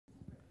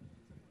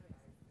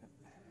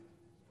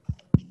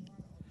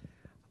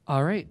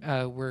All right,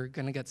 we're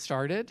going to get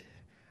started.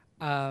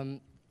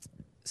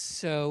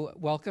 So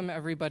welcome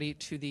everybody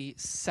to the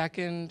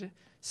second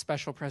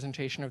special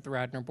presentation of the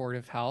Radnor Board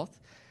of Health.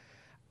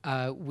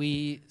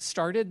 We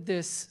started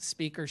this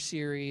speaker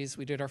series.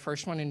 We did our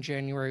first one in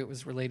January. It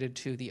was related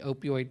to the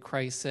opioid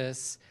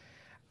crisis.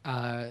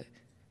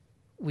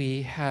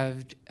 We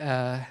have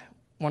a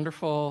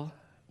wonderful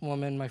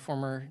woman, my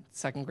former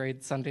second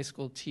grade Sunday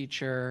school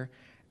teacher,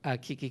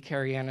 Kiki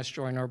Karianis,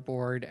 join our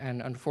board,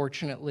 and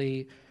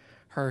unfortunately,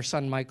 her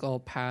son Michael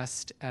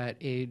passed at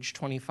age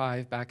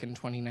 25 back in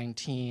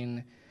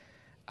 2019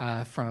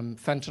 from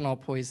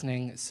fentanyl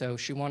poisoning. So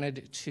she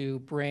wanted to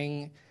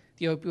bring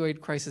the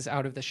opioid crisis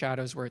out of the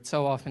shadows where it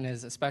so often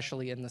is,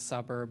 especially in the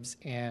suburbs,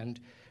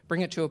 and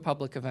bring it to a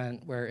public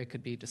event where it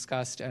could be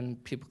discussed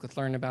and people could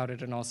learn about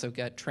it and also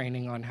get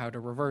training on how to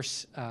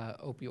reverse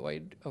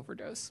opioid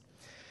overdose.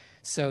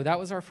 So that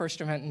was our first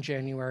event in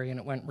January, and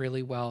it went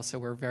really well. So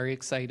we're very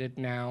excited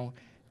now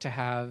to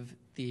have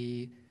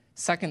the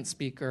second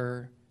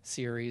speaker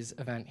series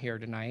event here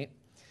tonight.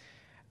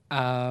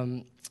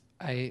 I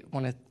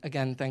want to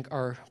again thank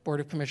our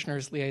Board of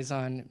Commissioners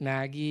liaison,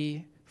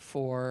 Maggie,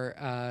 for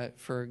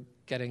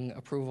getting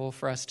approval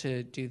for us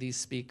to do these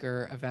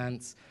speaker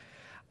events.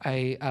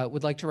 I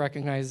would like to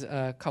recognize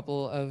a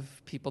couple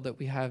of people that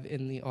we have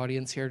in the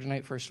audience here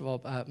tonight. First of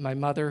all, my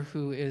mother,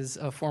 who is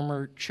a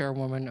former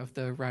chairwoman of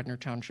the Radnor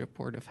Township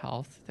Board of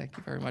Health. Thank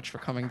you very much for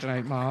coming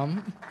tonight,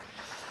 Mom.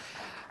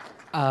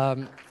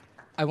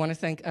 I want to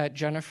thank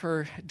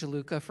Jennifer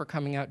DeLuca for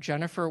coming out.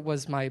 Jennifer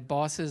was my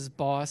boss's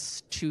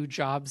boss 2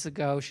 jobs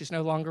ago. She's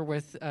no longer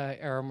with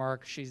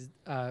Aramark,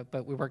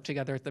 but we worked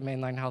together at the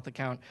Mainline Health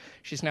account.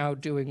 She's now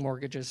doing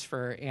mortgages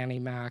for Annie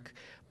Mac,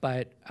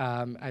 but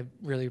I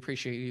really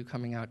appreciate you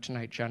coming out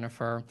tonight,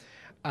 Jennifer.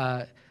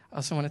 I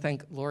also want to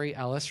thank Lori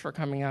Ellis for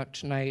coming out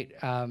tonight.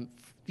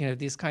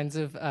 These kinds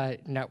of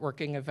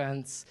networking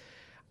events,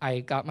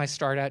 I got my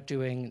start at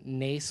doing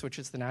NACE, which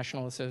is the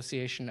National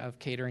Association of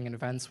Catering and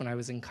Events, when I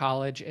was in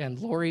college, and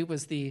Lori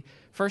was the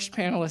first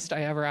panelist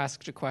I ever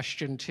asked a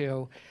question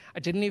to. I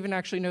didn't even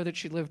actually know that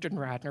she lived in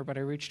Radnor, but I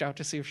reached out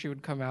to see if she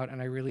would come out,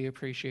 and I really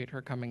appreciate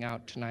her coming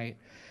out tonight.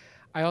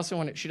 I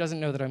also she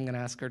doesn't know that I'm going to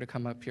ask her to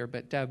come up here,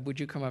 but Deb,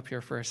 would you come up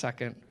here for a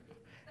second?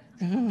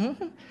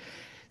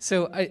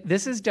 So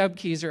this is Deb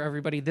Keyser,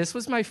 everybody. This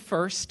was my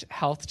first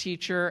health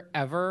teacher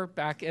ever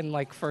back in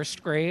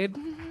first grade.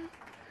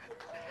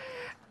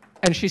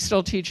 And she's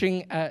still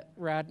teaching at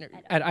Radnor,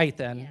 at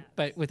Ithan,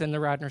 but within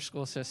the Radnor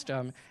school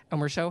system. And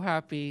we're so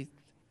happy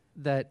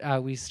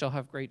that we still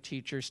have great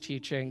teachers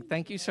teaching.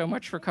 Thank you so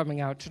much for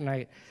coming out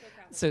tonight.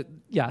 So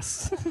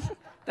yes,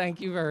 thank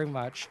you very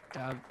much,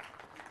 Deb.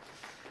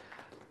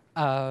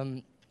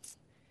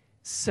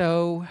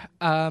 So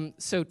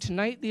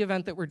tonight the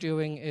event that we're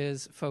doing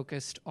is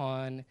focused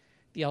on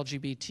the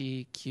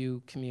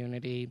LGBTQ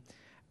community.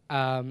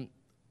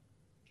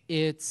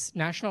 It's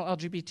National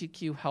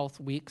LGBTQ Health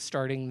Week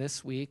starting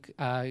this week.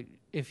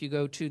 If you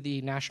go to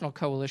the National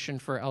Coalition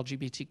for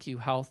LGBTQ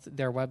Health,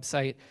 their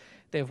website,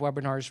 they have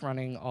webinars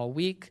running all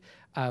week.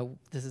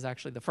 This is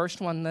actually the first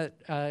one that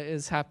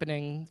is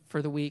happening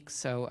for the week,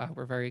 so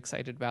we're very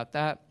excited about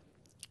that.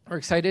 We're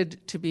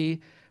excited to be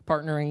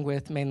partnering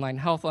with Mainline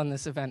Health on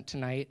this event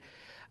tonight.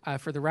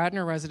 For the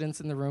Radnor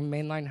residents in the room,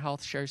 Mainline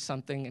Health shares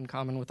something in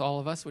common with all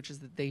of us, which is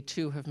that they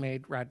too have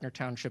made Radnor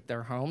Township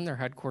their home. Their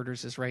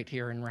headquarters is right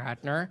here in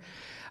Radnor.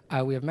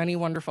 We have many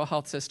wonderful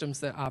health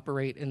systems that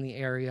operate in the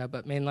area,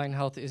 but Mainline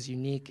Health is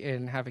unique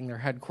in having their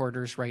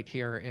headquarters right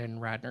here in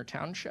Radnor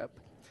Township.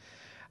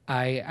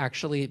 I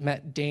actually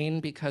met Dane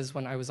because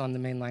when I was on the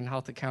Mainline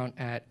Health account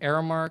at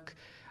Aramark,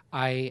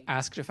 I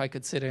asked if I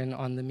could sit in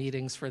on the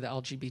meetings for the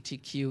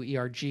LGBTQ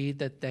ERG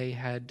that they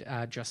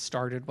had just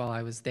started while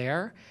I was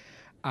there.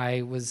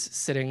 I was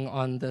sitting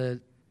on the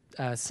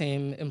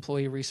same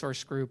employee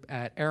resource group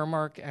at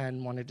Aramark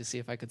and wanted to see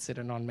if I could sit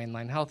in on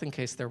Mainline Health in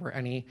case there were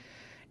any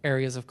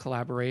areas of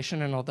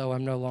collaboration. And although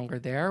I'm no longer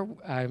there,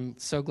 I'm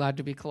so glad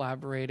to be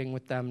collaborating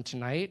with them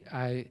tonight.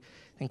 I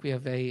think we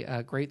have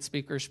a great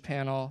speakers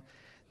panel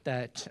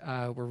that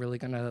we're really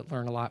going to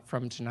learn a lot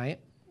from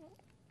tonight.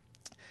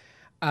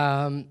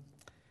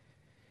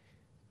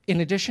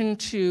 In addition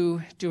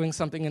to doing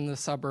something in the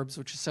suburbs,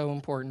 which is so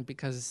important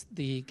because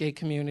the gay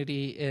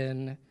community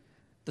in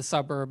the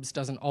suburbs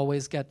doesn't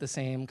always get the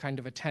same kind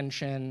of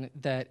attention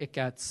that it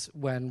gets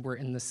when we're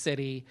in the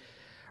city,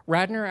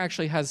 Radnor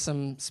actually has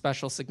some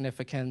special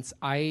significance.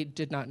 I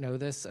did not know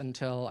this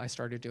until I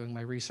started doing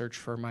my research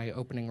for my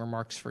opening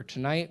remarks for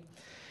tonight.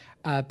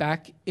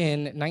 Back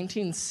in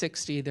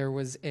 1960, there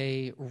was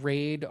a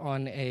raid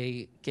on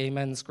a gay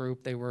men's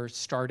group. They were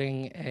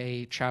starting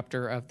a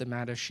chapter of the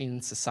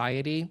Mattachine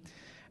Society.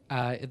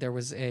 There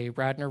was a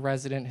Radnor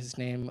resident. His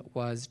name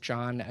was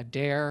John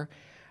Adair.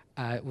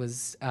 It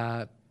was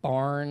a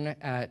barn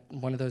at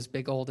one of those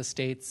big old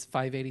estates,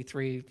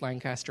 583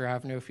 Lancaster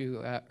Avenue,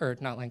 or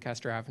not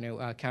Lancaster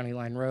Avenue, County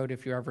Line Road.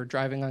 If you're ever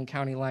driving on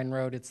County Line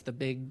Road, it's the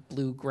big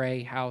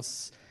blue-gray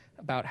house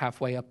about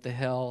halfway up the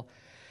hill.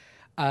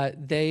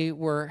 They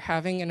were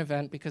having an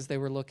event because they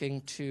were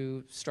looking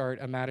to start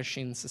a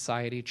Mattachine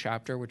Society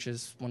chapter, which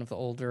is one of the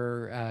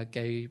older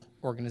gay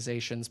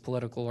organizations,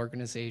 political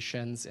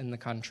organizations in the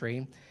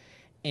country.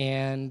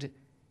 And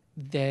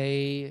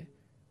they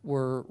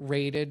were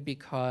raided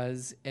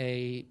because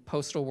a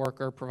postal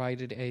worker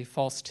provided a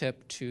false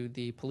tip to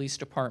the police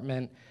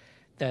department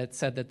that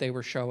said that they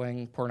were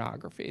showing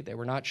pornography. They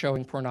were not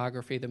showing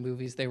pornography. The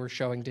movies they were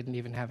showing didn't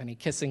even have any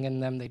kissing in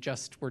them. They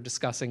just were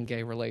discussing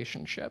gay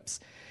relationships.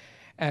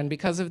 And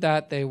because of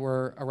that, they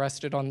were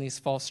arrested on these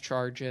false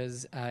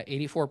charges.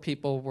 84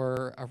 people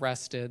were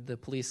arrested. The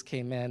police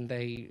came in.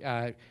 They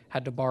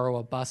had to borrow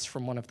a bus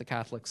from one of the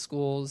Catholic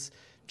schools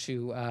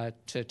to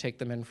take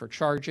them in for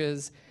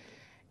charges.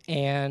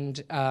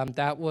 And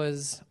that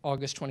was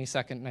August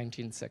 22nd,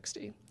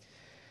 1960.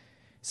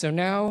 So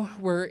now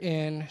we're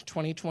in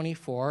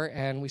 2024,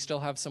 and we still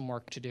have some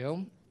work to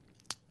do.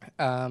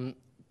 Well,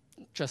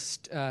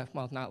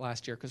 not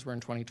last year because we're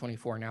in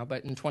 2024 now,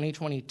 but in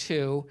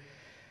 2022,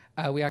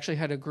 we actually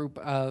had a group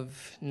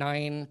of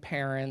 9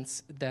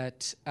 parents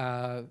that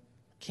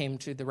came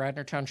to the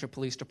Radnor Township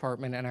Police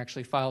Department and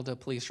actually filed a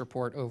police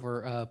report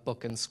over a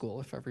book in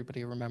school. If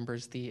everybody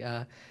remembers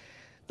the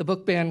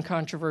book ban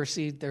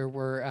controversy, there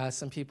were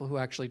some people who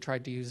actually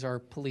tried to use our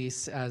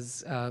police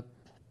as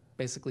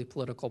basically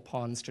political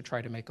pawns to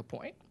try to make a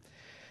point.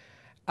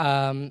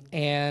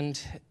 And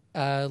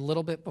a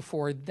little bit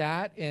before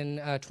that, in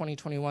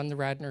 2021, the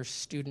Radnor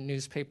student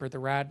newspaper, The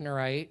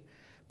Radnorite,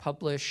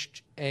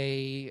 published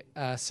a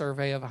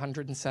survey of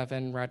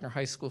 107 Radnor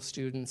High School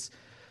students,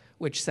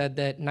 which said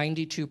that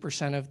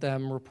 92% of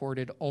them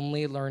reported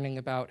only learning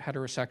about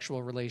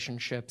heterosexual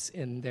relationships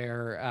in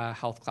their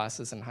health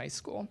classes in high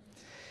school.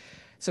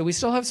 So we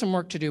still have some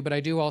work to do, but I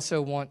do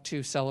also want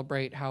to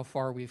celebrate how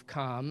far we've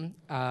come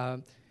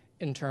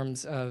in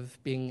terms of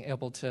being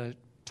able to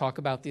talk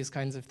about these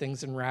kinds of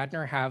things in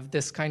Radnor, have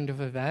this kind of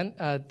event.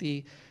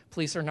 The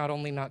police are not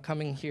only not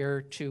coming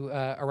here to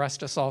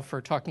arrest us all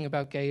for talking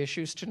about gay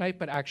issues tonight,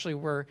 but actually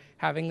we're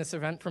having this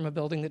event from a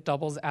building that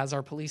doubles as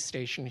our police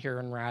station here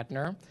in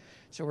Radnor.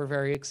 So we're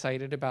very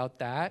excited about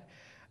that.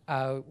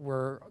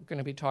 We're going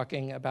to be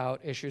talking about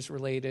issues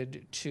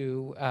related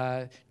to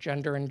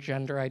gender and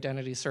gender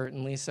identity,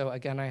 certainly. So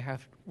again,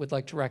 would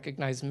like to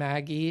recognize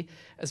Maggie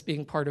as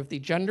being part of the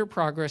gender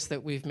progress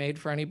that we've made.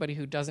 For anybody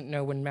who doesn't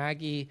know, when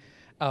Maggie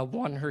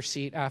won her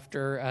seat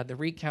after the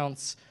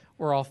recounts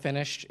were all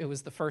finished, it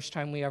was the first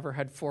time we ever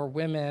had 4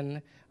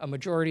 women, a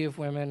majority of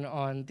women,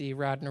 on the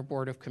Radnor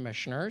Board of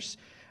Commissioners.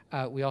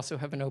 We also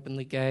have an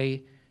openly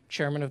gay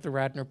chairman of the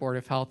Radnor Board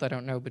of Health. I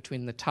don't know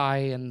between the tie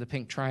and the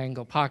pink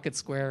triangle pocket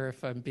square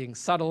if I'm being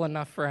subtle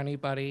enough for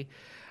anybody.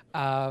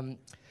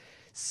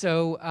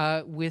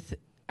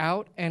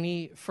 Without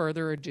any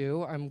further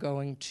ado, I'm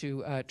going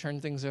to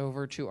turn things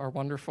over to our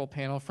wonderful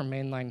panel from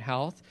Mainline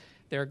Health.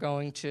 They're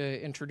going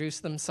to introduce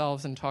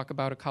themselves and talk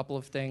about a couple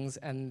of things,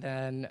 and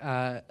then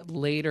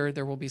later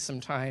there will be some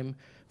time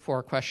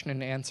for question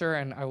and answer,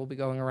 and I will be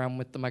going around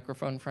with the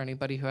microphone for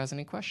anybody who has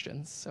any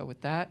questions. So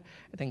with that,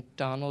 I think,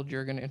 Donald,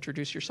 you're going to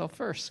introduce yourself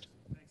first.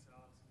 Thanks,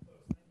 Alex.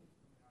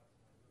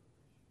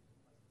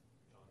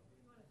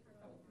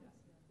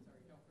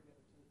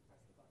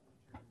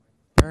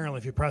 Apparently,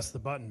 if you press the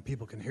button,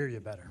 people can hear you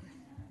better.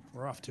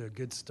 We're off to a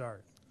good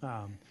start.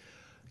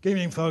 Good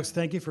evening, folks.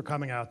 Thank you for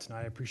coming out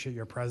tonight. I appreciate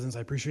your presence.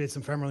 I appreciate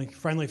some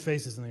friendly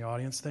faces in the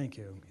audience. Thank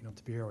you. You don't have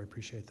to be here. We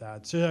appreciate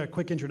that. So a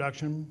quick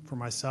introduction for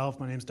myself.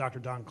 My name is Dr.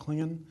 Don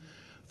Klingen,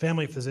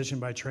 family physician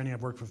by training.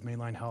 I've worked with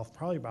Mainline Health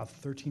probably about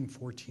 13,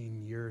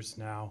 14 years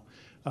now.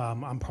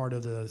 I'm part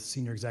of the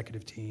senior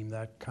executive team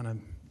that kind of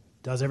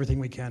does everything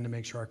we can to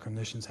make sure our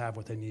clinicians have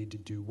what they need to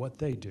do what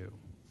they do.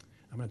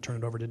 I'm going to turn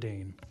it over to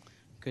Dane.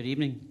 Good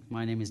evening.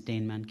 My name is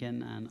Dane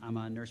Menken, and I'm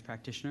a nurse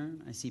practitioner.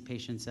 I see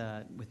patients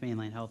with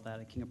Mainline Health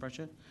at King of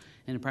Prussia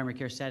in a primary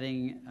care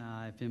setting.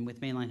 I've been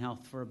with Mainline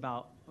Health for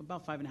about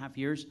 5.5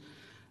 years.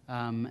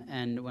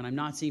 And when I'm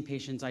not seeing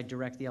patients, I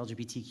direct the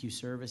LGBTQ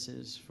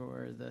services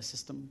for the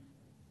system.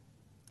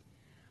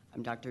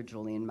 I'm Dr.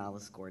 Julian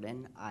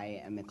Mallis-Gordon.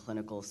 I am a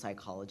clinical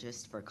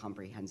psychologist for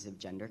comprehensive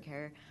gender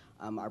care.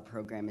 Our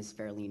program is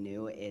fairly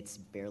new. It's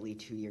barely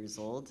 2 years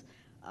old.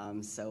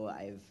 So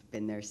I've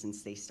been there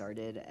since they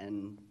started,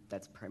 and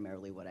that's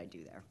primarily what I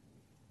do there.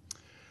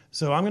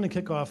 So I'm going to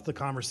kick off the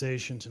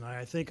conversation tonight.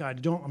 I think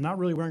I'm not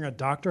really wearing a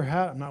doctor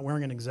hat. I'm not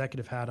wearing an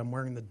executive hat. I'm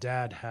wearing the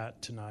dad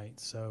hat tonight.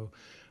 So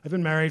I've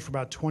been married for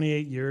about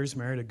 28 years,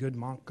 married a good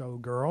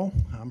Monco girl.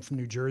 I'm from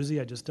New Jersey.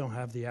 I just don't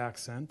have the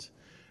accent.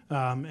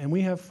 And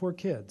we have 4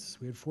 kids.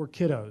 We have 4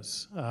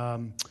 kiddos.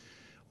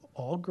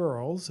 All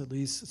girls, at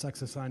least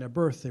sex assigned at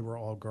birth, they were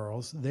all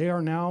girls. They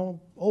are now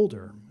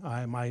older.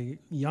 My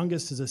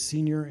youngest is a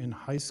senior in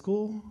high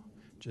school,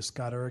 just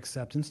got her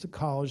acceptance to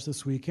college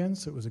this weekend,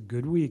 so it was a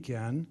good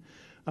weekend.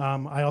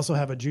 I also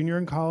have a junior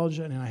in college,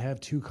 and I have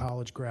 2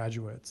 college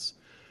graduates.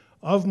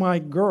 Of my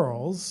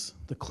girls,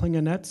 the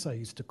Klingonettes, I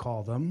used to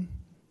call them,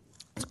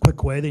 it's a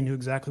quick way, they knew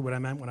exactly what I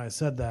meant when I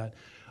said that.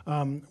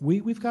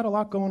 We've got a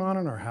lot going on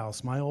in our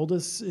house. My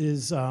oldest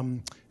is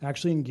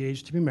actually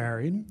engaged to be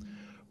married.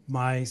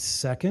 My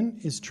second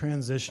is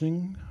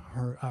transitioning.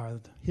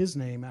 His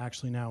name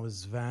actually now is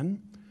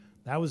Sven.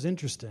 That was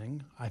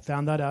interesting. I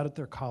found that out at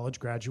their college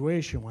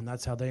graduation when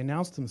that's how they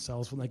announced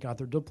themselves when they got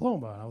their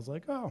diploma. I was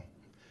like, oh.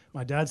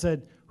 My dad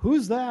said,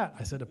 who's that?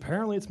 I said,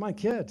 apparently it's my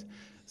kid.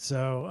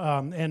 So,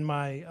 and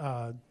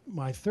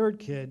my third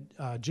kid,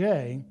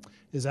 Jay,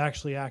 is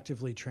actually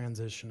actively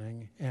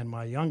transitioning. And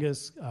my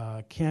youngest,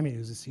 Cami,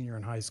 who's a senior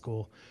in high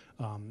school,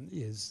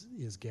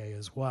 is gay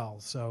as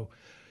well. So,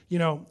 you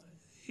know,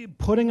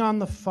 putting on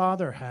the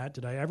father hat,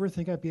 did I ever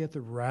think I'd be at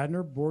the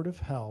Radnor Board of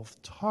Health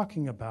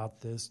talking about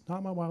this?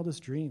 Not my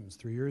wildest dreams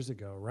 3 years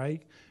ago,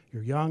 right?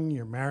 You're young,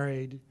 you're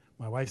married.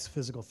 My wife's a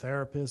physical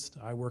therapist.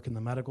 I work in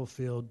the medical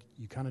field.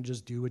 You kind of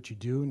just do what you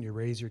do and you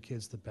raise your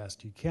kids the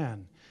best you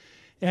can.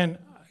 And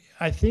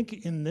I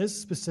think in this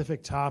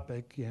specific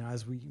topic, you know,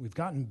 as we've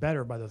gotten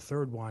better by the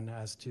third one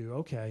as to,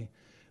 okay,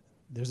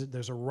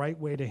 there's a right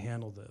way to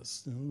handle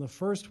this. And the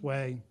first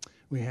way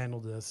we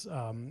handled this,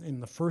 in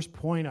the first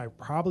point I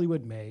probably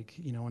would make,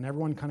 you know, and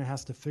everyone kind of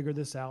has to figure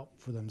this out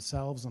for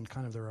themselves on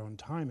kind of their own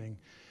timing,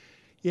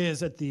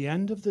 is at the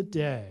end of the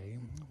day,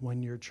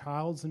 when your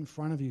child's in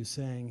front of you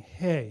saying,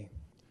 hey,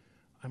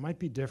 I might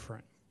be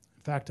different.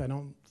 In fact, I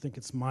don't think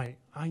it's might.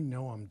 I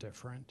know I'm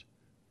different.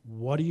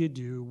 What do you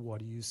do? What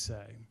do you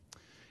say?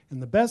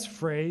 And the best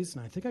phrase,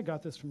 and I think I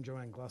got this from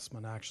Joanne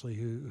Glessman, actually,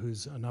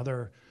 who's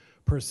another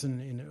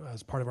person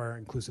as part of our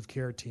inclusive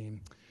care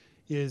team,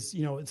 is,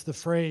 you know, it's the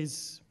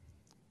phrase,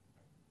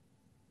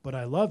 but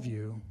I love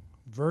you,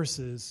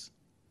 versus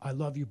I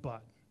love you,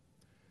 but.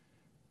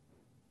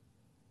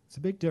 It's a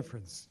big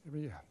difference.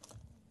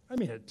 I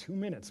mean, 2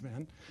 minutes,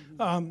 man.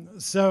 And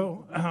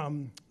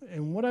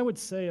what I would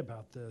say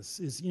about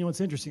this is, you know,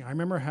 it's interesting. I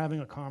remember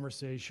having a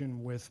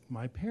conversation with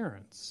my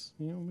parents,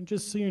 you know,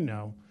 just so you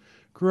know,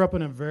 grew up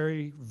in a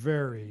very,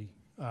 very,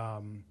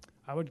 I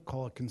would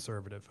call it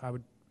conservative,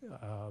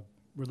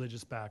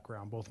 religious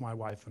background, both my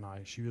wife and I.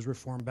 She was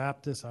Reformed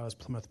Baptist, I was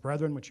Plymouth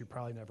Brethren, which you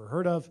probably never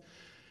heard of.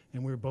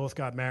 And we both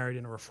got married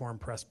in a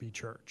Reformed Presby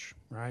church,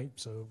 right?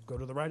 So go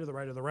to the right of the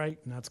right of the right,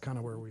 and that's kind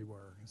of where we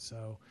were.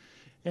 So,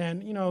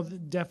 and, you know,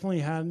 definitely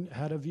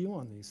had a view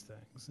on these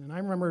things. And I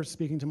remember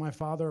speaking to my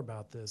father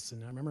about this,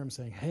 and I remember him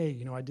saying, hey,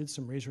 you know, I did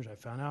some research, I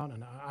found out,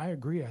 and I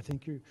agree. I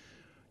think you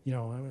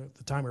know, at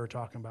the time we were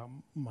talking about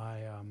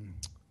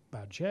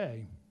about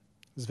Jay,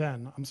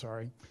 Sven, I'm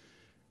sorry.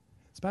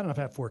 It's bad enough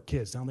I have 4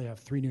 kids. Now they have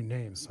 3 new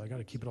names, so I got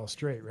to keep it all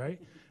straight, right?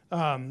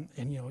 And,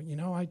 you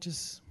know,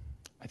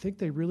 I think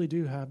they really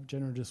do have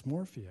gender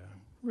dysmorphia,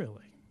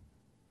 really.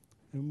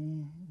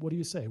 And what do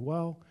you say?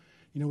 Well,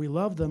 you know, we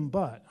love them,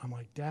 but. I'm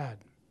like, Dad,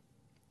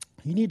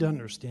 you need to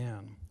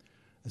understand,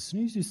 as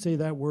soon as you say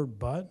that word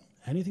but,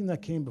 anything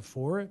that came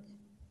before it,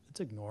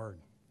 it's ignored.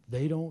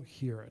 They don't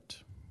hear it,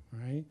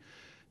 right?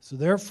 So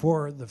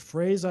therefore, the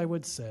phrase I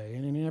would say,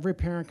 and every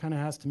parent kind of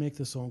has to make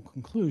this own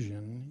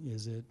conclusion,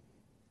 is it,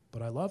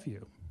 but I love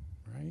you,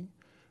 right?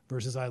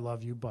 Versus I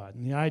love you, but.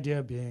 And the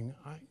idea being,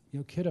 you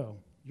know, kiddo,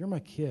 you're my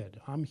kid.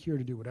 I'm here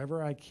to do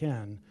whatever I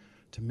can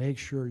to make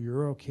sure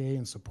you're okay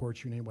and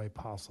support you in any way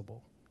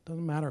possible.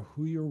 Doesn't matter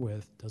who you're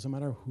with, doesn't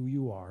matter who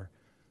you are,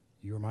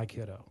 you're my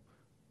kiddo,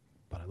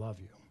 but I love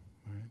you,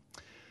 all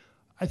right?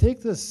 I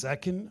think the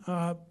second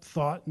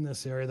thought in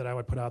this area that I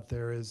would put out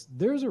there is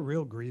there's a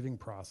real grieving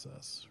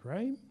process,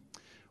 right?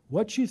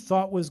 What you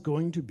thought was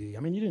going to be, I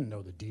mean, you didn't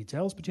know the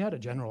details, but you had a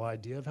general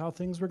idea of how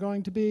things were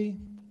going to be,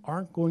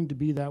 aren't going to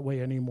be that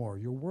way anymore.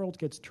 Your world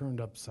gets turned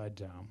upside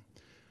down.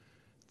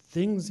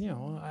 Things, you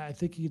know, I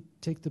think you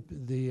take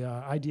the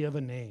idea of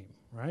a name,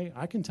 right?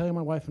 I can tell you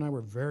my wife and I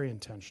were very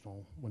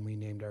intentional when we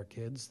named our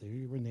kids.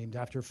 They were named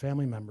after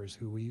family members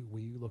who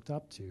we looked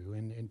up to,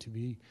 and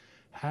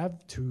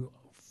have to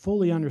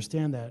fully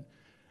understand that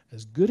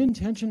as good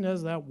intention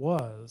as that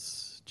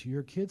was to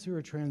your kids who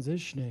are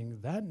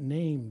transitioning, that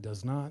name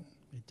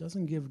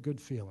doesn't give good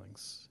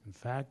feelings. In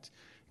fact,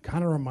 it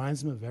kind of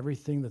reminds them of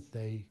everything that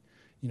they,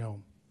 you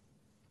know,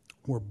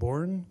 were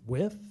born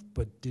with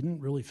but didn't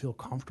really feel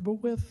comfortable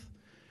with.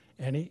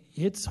 And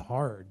it's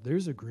hard.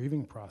 There's a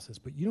grieving process,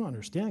 but you don't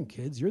understand,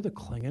 kids. You're the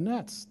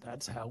Klingonettes.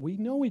 That's how we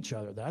know each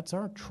other. That's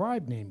our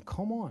tribe name.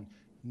 Come on.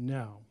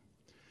 No.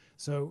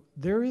 So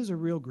there is a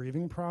real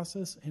grieving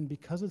process, and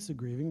because it's a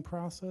grieving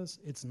process,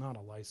 it's not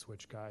a light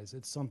switch, guys.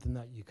 It's something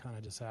that you kind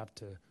of just have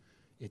to,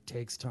 it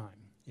takes time.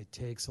 It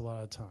takes a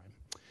lot of time.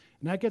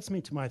 And that gets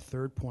me to my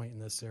third point in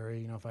this area.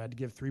 You know, if I had to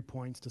give 3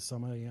 points to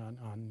somebody on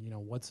you know,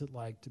 what's it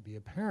like to be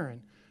a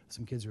parent of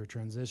some kids who are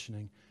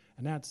transitioning,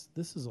 and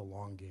this is a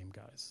long game,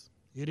 guys.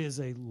 It is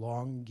a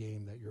long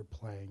game that you're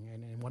playing.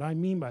 And what I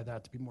mean by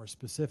that, to be more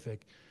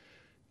specific,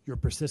 your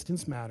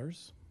persistence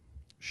matters,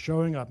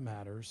 showing up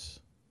matters,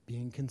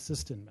 being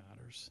consistent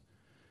matters.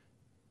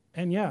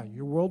 And yeah,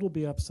 your world will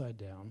be upside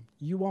down.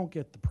 You won't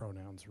get the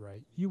pronouns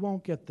right. You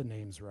won't get the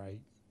names right.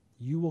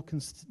 You'll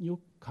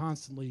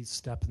constantly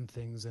step in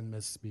things and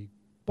misspeak.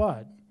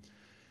 But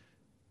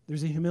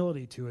there's a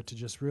humility to it to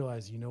just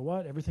realize, you know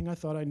what, everything I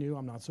thought I knew,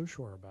 I'm not so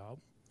sure about,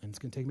 and it's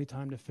going to take me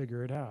time to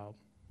figure it out.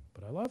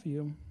 But I love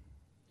you.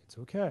 It's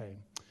okay.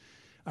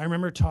 I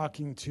remember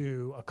talking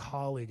to a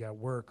colleague at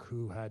work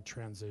who had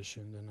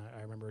transitioned, and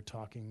I remember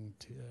talking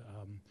to,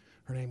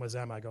 her name was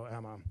Emma. I go,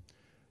 Emma,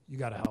 you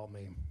got to help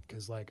me,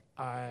 because like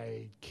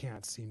I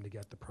can't seem to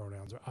get the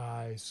pronouns, or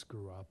I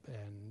screw up.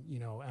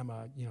 And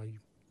Emma,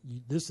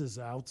 this is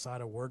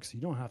outside of work, so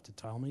you don't have to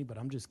tell me, but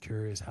I'm just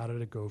curious, how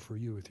did it go for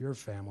you with your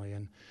family?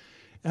 And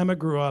Emma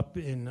grew up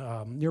in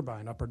nearby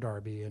in Upper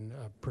Darby in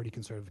a pretty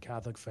conservative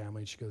Catholic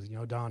family. She goes,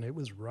 Don, it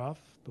was rough,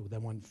 but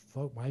then when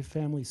my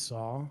family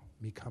saw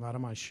me come out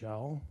of my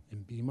shell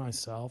and be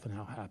myself and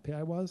how happy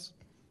I was,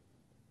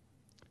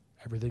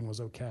 everything was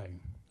okay.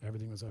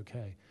 Everything was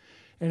okay.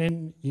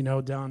 And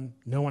then, Don,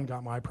 no one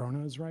got my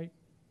pronouns right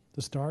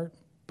to start,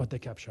 but they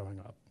kept showing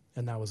up,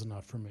 and that was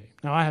enough for me.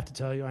 Now, I have to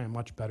tell you, I am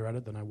much better at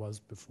it than I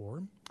was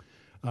before,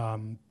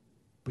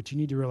 but you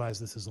need to realize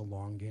this is a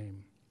long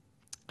game.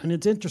 And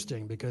it's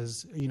interesting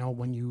because,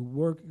 when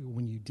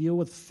you deal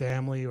with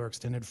family or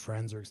extended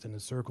friends or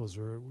extended circles,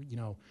 or,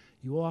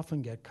 you will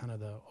often get kind of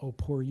the, oh,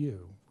 poor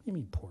you. What do you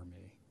mean, poor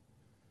me?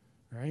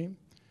 Right?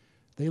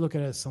 They look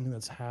at it as something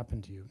that's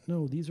happened to you.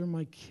 No, these are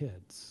my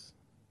kids,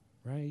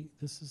 right?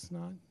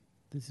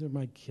 These are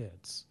my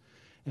kids.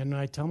 And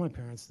I tell my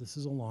parents, this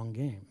is a long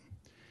game.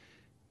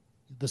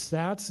 The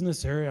stats in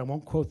this area, I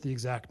won't quote the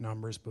exact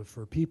numbers, but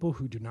for people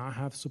who do not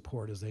have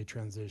support as they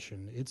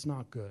transition, it's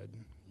not good.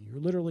 You're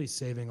literally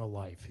saving a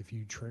life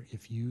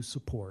if you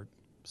support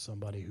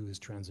somebody who is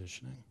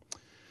transitioning.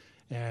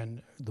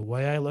 And the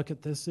way I look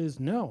at this is,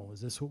 no, is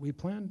this what we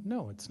planned?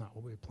 No, it's not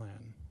what we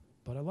planned,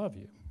 but I love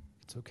you.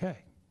 It's okay.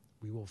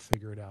 We will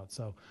figure it out.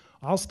 So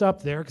I'll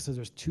stop there because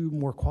there's two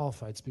more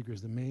qualified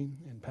speakers than me,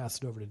 and pass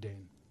it over to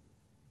Dane.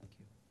 Thank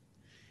you.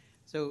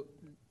 So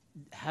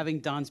having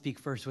Don speak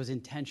first was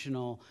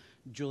intentional.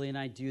 Julie and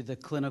I do the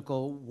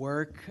clinical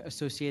work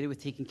associated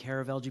with taking care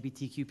of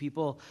LGBTQ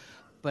people,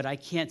 but I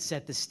can't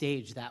set the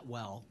stage that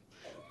well.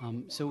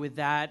 So with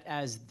that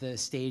as the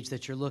stage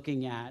that you're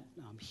looking at,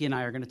 he and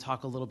I are going to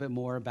talk a little bit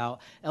more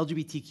about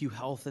LGBTQ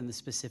health and the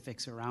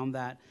specifics around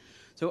that.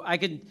 So I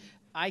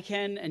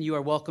can, and you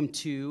are welcome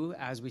to,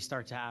 as we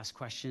start to ask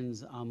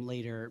questions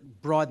later,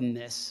 broaden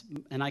this,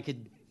 and I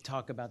could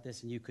talk about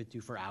this and you could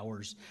do for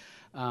hours.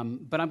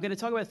 But I'm going to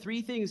talk about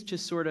three things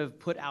just sort of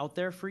put out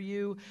there for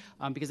you,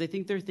 because I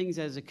think there are things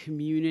as a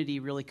community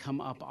really come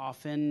up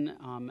often,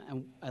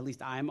 and at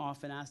least I'm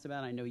often asked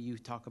about. I know you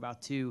talk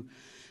about too.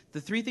 The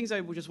three things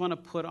I just want to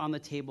put on the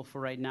table for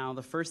right now,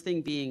 the first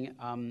thing being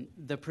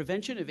the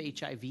prevention of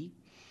HIV.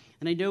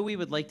 And I know we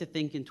would like to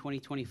think in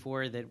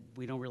 2024 that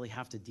we don't really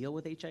have to deal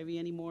with HIV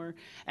anymore.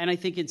 And I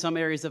think in some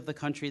areas of the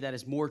country that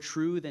is more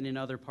true than in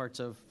other parts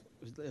of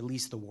at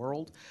least the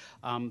world.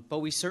 But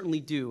we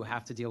certainly do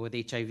have to deal with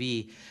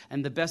HIV.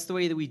 And the best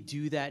way that we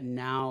do that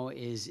now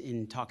is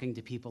in talking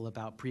to people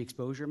about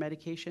pre-exposure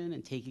medication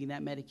and taking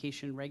that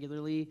medication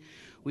regularly.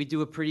 We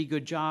do a pretty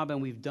good job,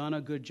 and we've done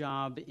a good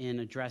job in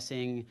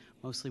addressing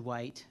mostly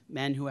white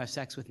men who have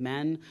sex with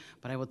men.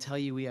 But I will tell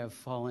you, we have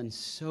fallen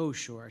so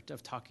short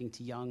of talking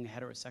to young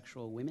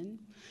heterosexual women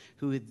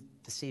who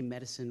the same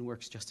medicine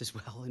works just as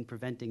well in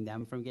preventing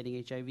them from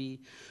getting HIV.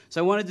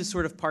 So I wanted to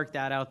sort of park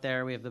that out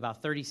there. We have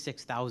about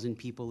 36,000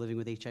 people living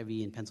with HIV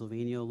in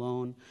Pennsylvania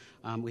alone.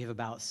 We have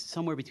about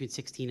somewhere between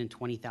 16 and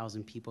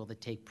 20,000 people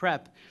that take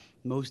PrEP.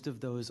 Most of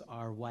those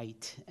are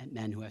white and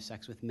men who have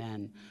sex with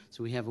men.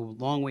 So we have a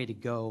long way to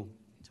go.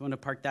 So I want to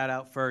park that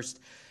out first.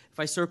 If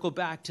I circle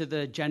back to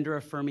the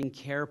gender-affirming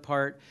care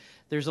part,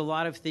 there's a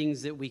lot of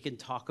things that we can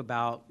talk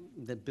about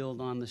that build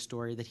on the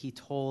story that he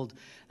told.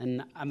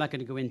 And I'm not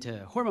going to go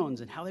into hormones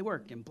and how they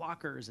work and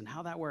blockers and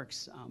how that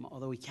works,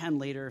 although we can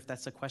later if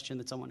that's a question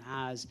that someone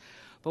has.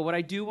 But what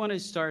I do want to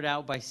start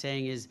out by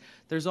saying is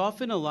there's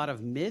often a lot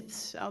of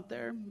myths out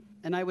there.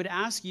 And I would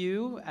ask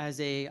you, as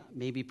a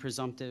maybe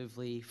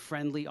presumptively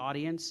friendly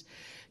audience,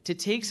 to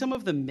take some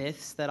of the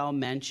myths that I'll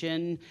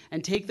mention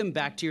and take them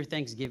back to your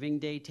Thanksgiving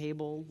Day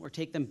table or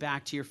take them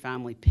back to your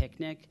family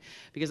picnic.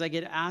 Because I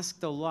get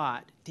asked a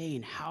lot,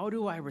 Dane, how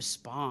do I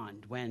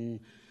respond when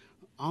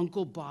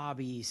Uncle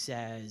Bobby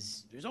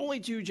says, there's only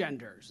two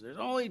genders, there's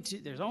only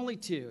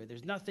two,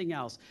 there's nothing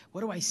else.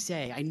 What do I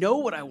say? I know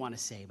what I want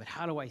to say, but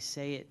how do I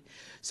say it?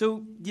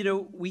 So,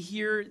 we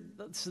hear,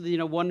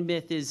 one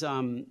myth is,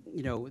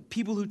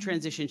 people who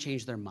transition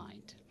change their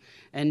mind.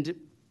 And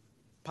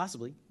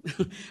possibly,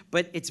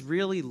 but it's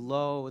really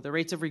low. The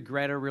rates of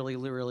regret are really,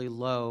 really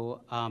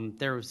low.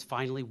 There was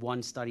finally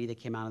one study that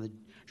came out of the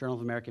Journal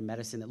of American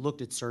Medicine that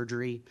looked at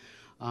surgery,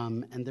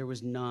 and there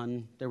was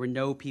none. There were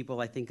no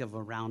people, I think of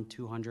around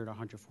 200 or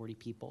 140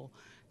 people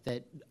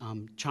that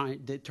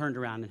turned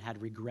around and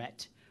had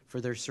regret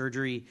for their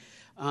surgery.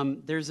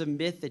 There's a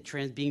myth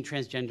that being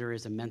transgender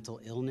is a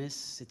mental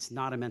illness. It's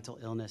not a mental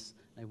illness.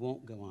 I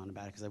won't go on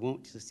about it because I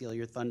won't steal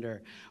your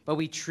thunder. But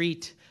we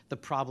treat the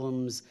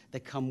problems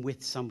that come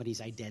with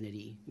somebody's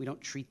identity. We don't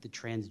treat the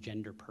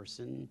transgender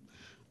person.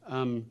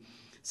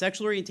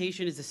 Sexual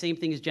orientation is the same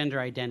thing as gender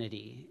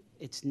identity.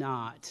 It's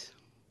not.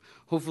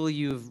 Hopefully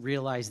you've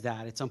realized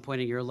that at some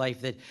point in your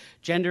life that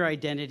gender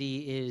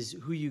identity is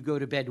who you go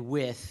to bed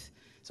with.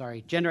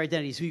 Gender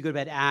identity is who you go to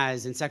bed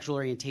as, and sexual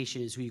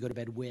orientation is who you go to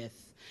bed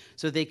with.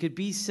 So they could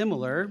be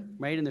similar,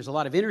 right? And there's a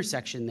lot of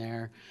intersection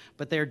there,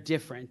 but they're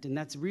different. And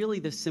that's really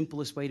the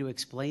simplest way to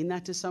explain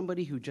that to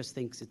somebody who just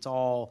thinks it's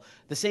all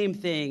the same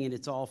thing and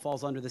it's all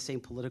falls under the same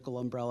political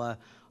umbrella.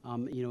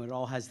 It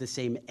all has the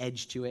same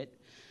edge to it.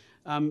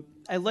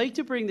 I like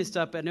to bring this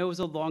up. I know it was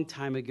a long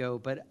time ago,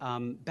 but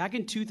back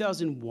in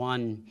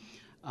 2001,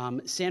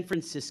 San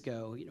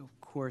Francisco,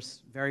 of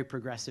course, very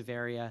progressive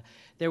area,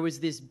 there was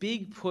this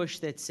big push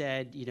that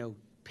said,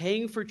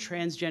 paying for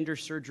transgender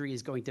surgery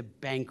is going to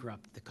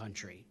bankrupt the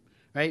country,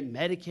 right?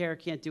 Medicare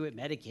can't do it.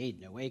 Medicaid,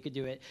 no way could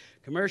do it.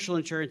 Commercial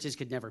insurances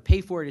could never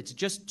pay for it. It's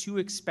just too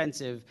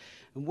expensive.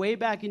 And way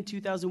back in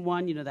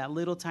 2001, that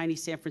little tiny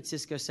San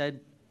Francisco said,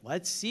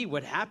 let's see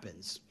what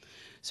happens.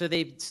 So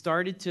they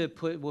started to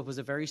put what was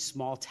a very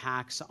small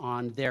tax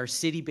on their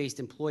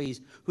city-based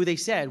employees who they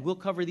said, we'll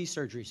cover these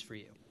surgeries for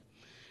you.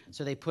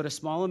 So they put a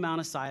small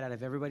amount aside out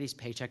of everybody's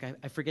paycheck.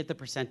 I forget the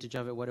percentage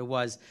of it, what it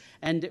was.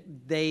 And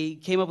they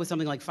came up with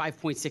something like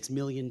 $5.6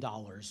 million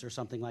or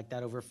something like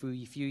that over a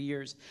few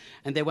years.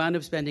 And they wound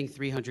up spending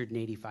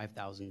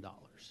 $385,000.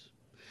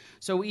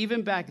 So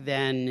even back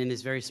then, in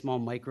this very small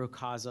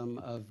microcosm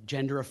of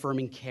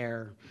gender-affirming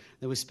care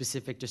that was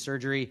specific to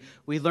surgery,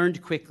 we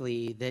learned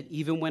quickly that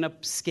even when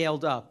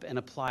scaled up and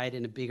applied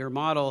in a bigger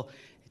model,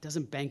 it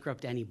doesn't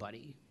bankrupt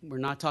anybody. We're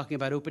not talking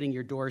about opening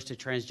your doors to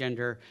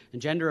transgender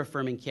and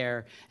gender-affirming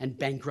care and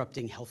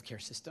bankrupting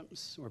healthcare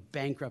systems or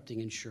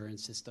bankrupting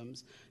insurance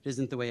systems. It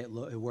isn't the way it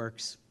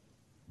works.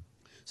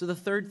 So the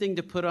third thing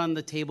to put on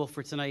the table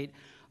for tonight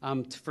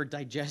for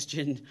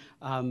digestion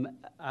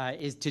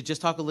is to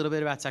just talk a little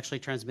bit about sexually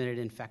transmitted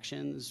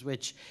infections,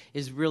 which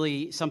is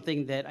really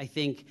something that I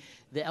think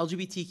the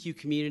LGBTQ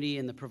community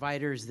and the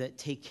providers that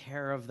take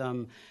care of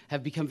them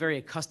have become very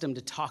accustomed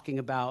to talking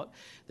about.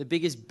 The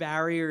biggest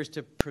barriers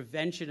to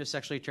prevention of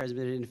sexually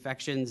transmitted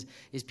infections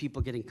is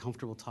people getting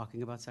comfortable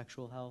talking about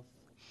sexual health.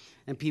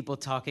 And people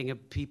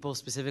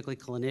specifically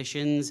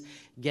clinicians,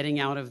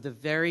 getting out of the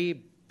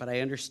very, but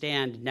I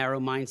understand, narrow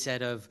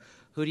mindset of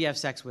who do you have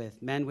sex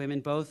with? Men,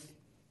 women, both?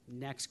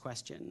 Next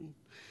question.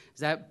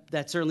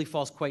 That certainly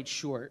falls quite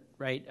short,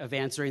 right, of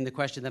answering the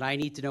question that I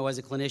need to know as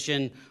a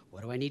clinician.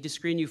 What do I need to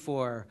screen you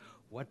for?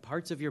 What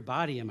parts of your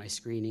body am I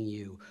screening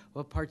you?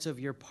 What parts of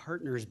your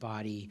partner's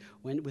body?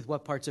 With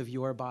what parts of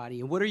your body?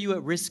 And what are you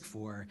at risk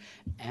for?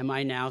 Am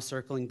I now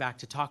circling back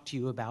to talk to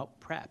you about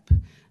PrEP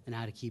and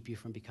how to keep you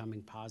from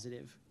becoming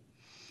positive?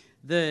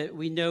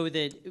 We know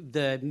that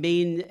the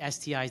main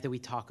STIs that we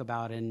talk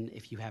about, and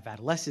if you have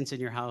adolescents in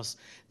your house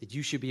that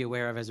you should be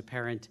aware of as a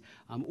parent,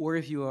 or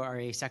if you are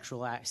a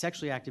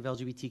sexually active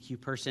LGBTQ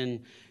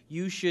person,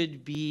 you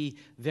should be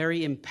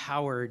very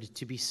empowered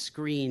to be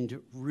screened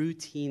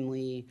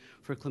routinely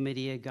for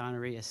chlamydia,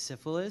 gonorrhea,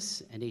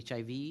 syphilis, and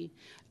HIV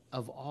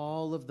of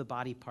all of the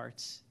body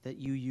parts that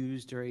you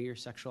use during your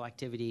sexual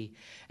activity.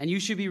 And you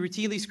should be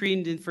routinely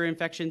screened for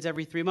infections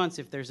every 3 months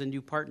if there's a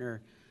new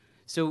partner.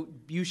 So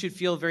you should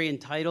feel very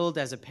entitled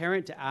as a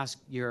parent to ask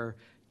your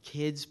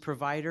kid's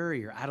provider or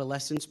your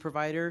adolescent's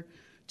provider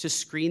to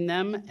screen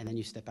them, and then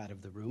you step out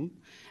of the room.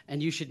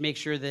 And you should make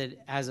sure that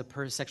as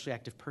a sexually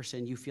active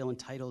person, you feel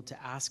entitled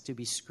to ask to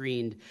be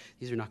screened.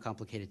 These are not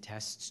complicated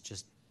tests,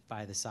 just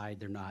by the side.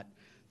 They're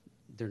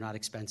not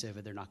expensive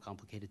and they're not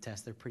complicated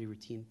tests. They're pretty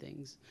routine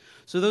things.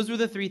 So those were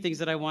the three things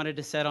that I wanted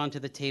to set onto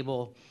the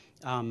table.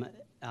 And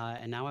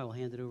now I will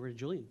hand it over to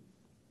Julian.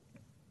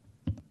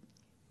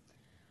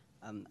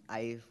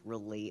 I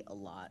relate a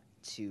lot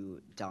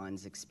to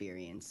Dawn's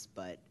experience,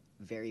 but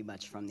very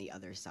much from the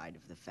other side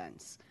of the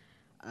fence.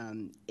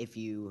 If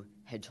you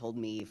had told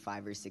me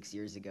 5 or 6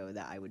 years ago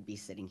that I would be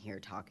sitting here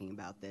talking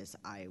about this,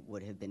 I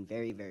would have been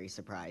very, very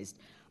surprised,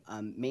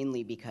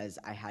 mainly because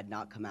I had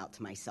not come out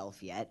to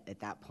myself yet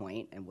at that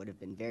point and would have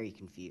been very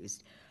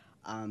confused.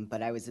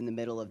 But I was in the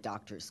middle of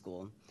doctorate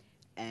school,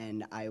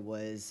 and I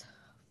was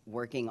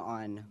working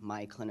on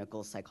my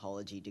clinical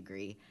psychology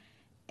degree,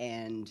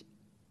 and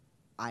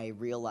I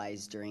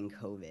realized during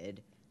COVID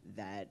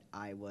that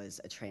I was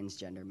a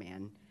transgender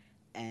man,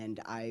 and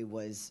I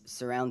was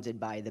surrounded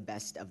by the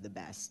best of the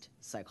best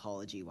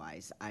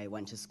psychology-wise. I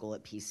went to school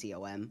at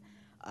PCOM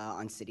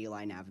on City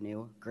Line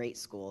Avenue. Great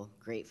school,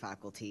 great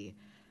faculty,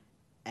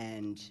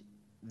 and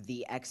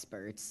the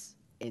experts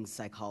in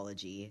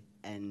psychology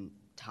and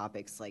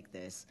topics like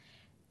this,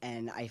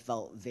 and I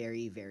felt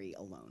very, very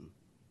alone.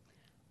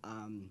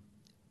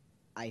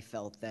 I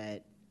felt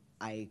that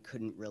I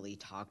couldn't really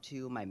talk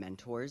to my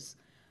mentors,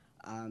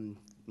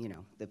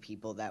 the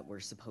people that were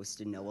supposed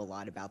to know a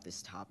lot about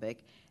this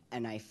topic.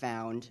 And I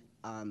found,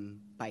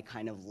 by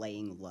kind of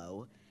laying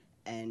low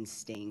and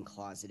staying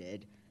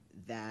closeted,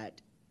 that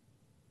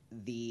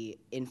the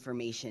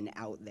information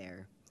out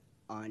there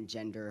on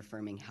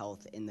gender-affirming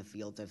health in the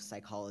field of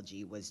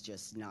psychology was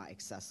just not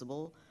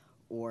accessible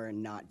or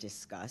not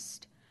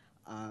discussed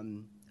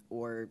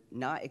or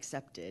not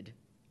accepted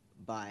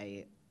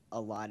by a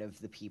lot of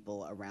the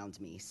people around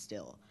me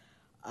still.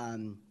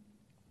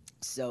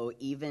 So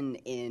even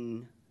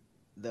in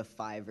the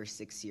 5 or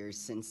 6 years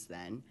since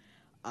then,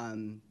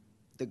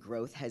 the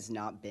growth has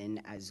not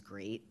been as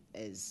great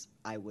as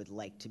I would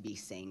like to be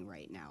saying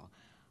right now.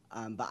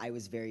 but I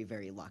was very,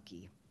 very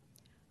lucky.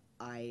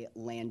 I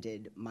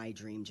landed my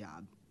dream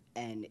job,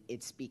 and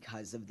it's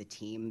because of the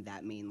team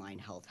that Mainline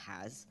Health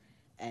has,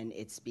 and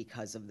it's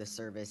because of the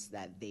service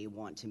that they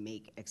want to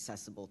make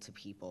accessible to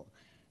people.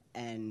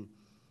 And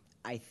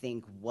I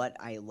think what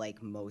I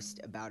like most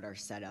about our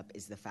setup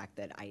is the fact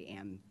that I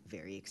am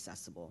very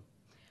accessible.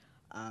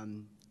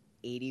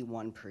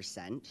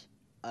 81%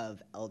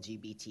 of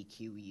LGBTQ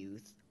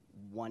youth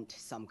want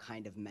some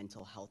kind of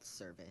mental health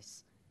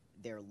service.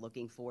 They're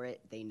looking for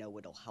it, they know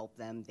it'll help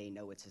them, they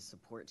know it's a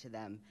support to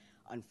them.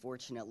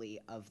 Unfortunately,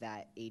 of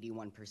that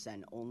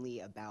 81%, only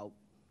about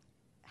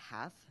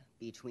half,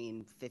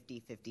 between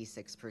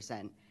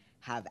 50-56%,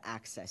 have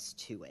access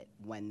to it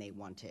when they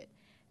want it.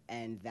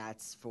 And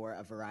that's for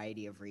a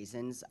variety of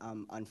reasons.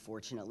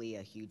 Unfortunately,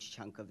 a huge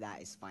chunk of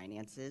that is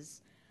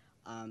finances.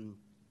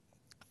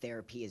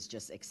 Therapy is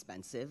just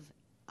expensive.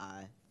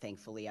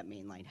 Thankfully, at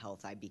Mainline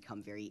Health, I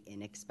become very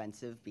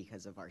inexpensive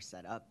because of our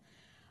setup.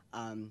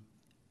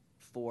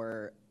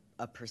 For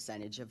a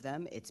percentage of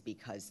them, it's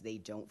because they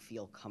don't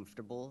feel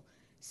comfortable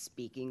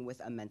speaking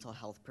with a mental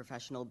health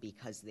professional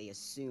because they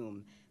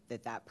assume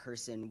that that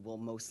person will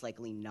most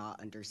likely not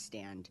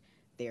understand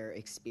their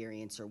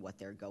experience or what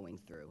they're going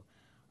through.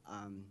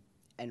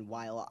 And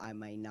while I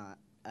might not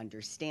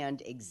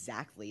understand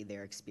exactly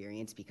their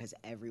experience because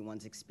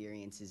everyone's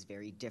experience is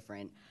very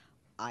different,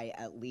 I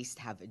at least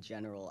have a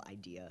general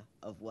idea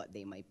of what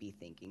they might be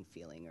thinking,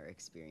 feeling, or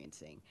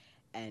experiencing.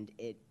 And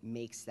it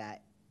makes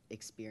that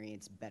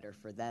experience better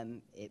for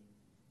them. It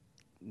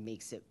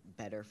makes it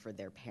better for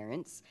their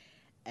parents.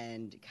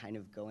 And kind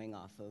of going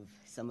off of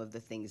some of the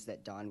things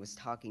that Dawn was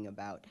talking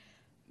about,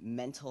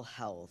 mental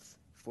health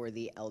for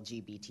the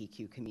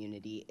LGBTQ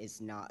community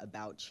is not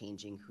about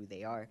changing who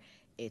they are.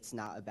 It's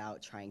not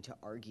about trying to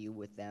argue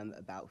with them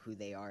about who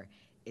they are.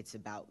 It's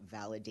about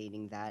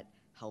validating that,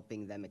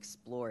 helping them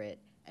explore it,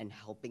 and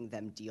helping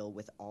them deal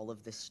with all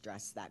of the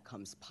stress that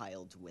comes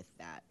piled with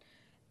that.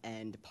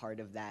 And part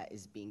of that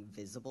is being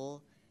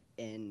visible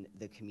in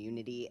the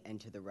community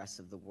and to the rest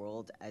of the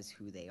world as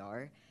who they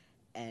are,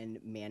 and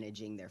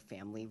managing their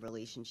family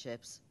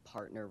relationships,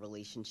 partner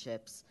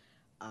relationships,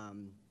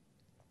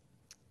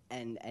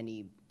 and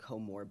any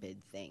comorbid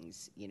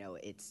things. You know,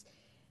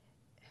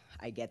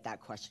 I get that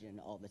question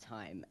all the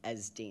time.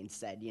 As Dane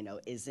said, you know,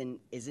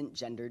 isn't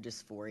gender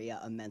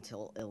dysphoria a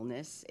mental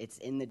illness? It's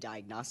in the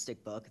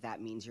diagnostic book.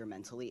 That means you're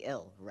mentally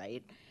ill,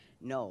 right?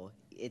 No,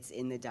 it's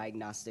in the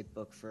diagnostic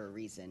book for a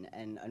reason.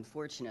 And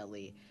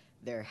unfortunately,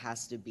 there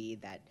has to be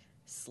that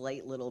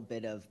slight little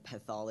bit of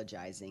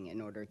pathologizing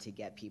in order to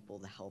get people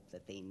the help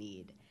that they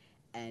need.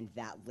 And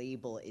that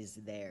label is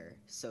there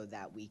so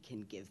that we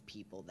can give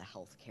people the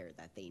health care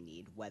that they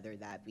need, whether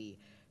that be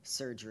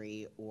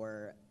surgery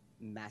or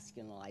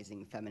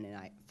masculinizing,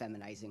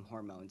 feminizing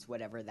hormones,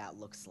 whatever that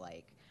looks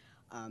like.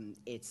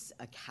 It's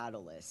a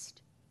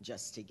catalyst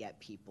just to get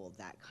people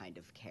that kind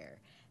of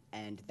care.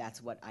 And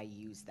that's what I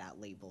use that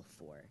label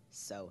for.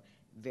 So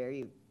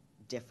very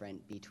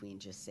different between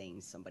just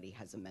saying somebody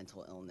has a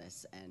mental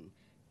illness and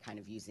kind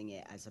of using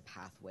it as a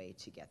pathway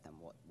to get them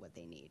what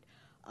they need.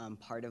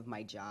 Part of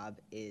my job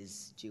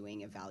is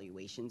doing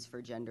evaluations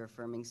for gender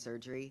affirming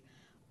surgery,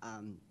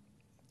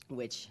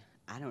 which,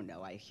 I don't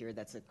know, I hear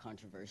that's a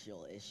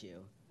controversial issue.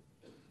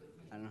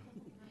 I don't know,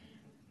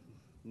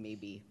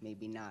 maybe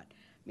not.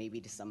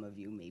 Maybe to some of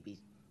you, maybe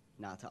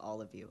not to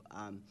all of you.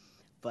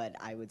 But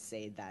I would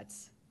say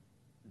that's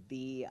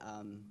the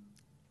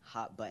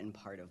hot button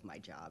part of my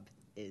job,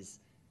 is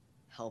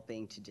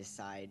helping to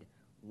decide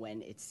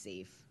when it's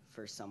safe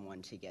for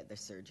someone to get the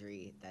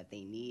surgery that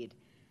they need,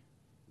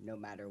 no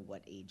matter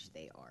what age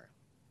they are.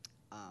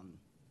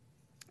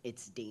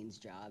 It's Dane's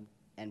job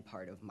and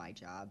part of my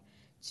job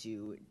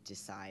to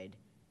decide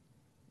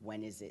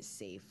when is it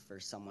safe for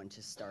someone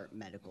to start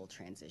medical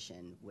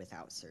transition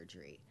without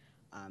surgery.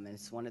 And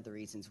it's one of the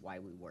reasons why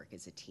we work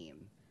as a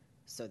team,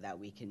 so that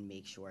we can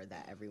make sure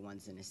that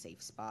everyone's in a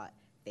safe spot,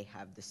 they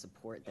have the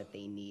support that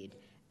they need,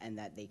 and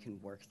that they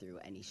can work through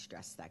any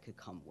stress that could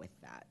come with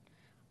that.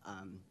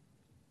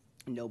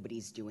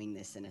 Nobody's doing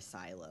this in a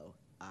silo.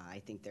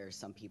 I think there are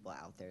some people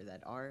out there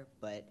that are,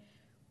 but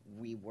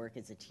we work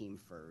as a team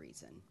for a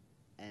reason,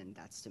 and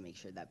that's to make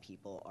sure that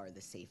people are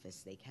the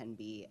safest they can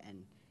be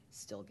and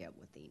still get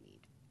what they need.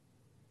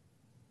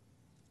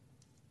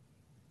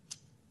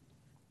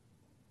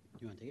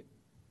 You want to take it?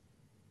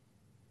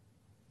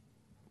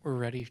 We're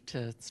ready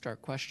to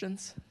start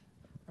questions.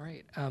 All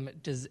right.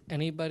 Does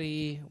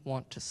anybody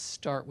want to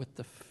start with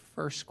the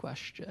first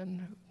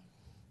question?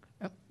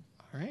 Oh,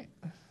 all right.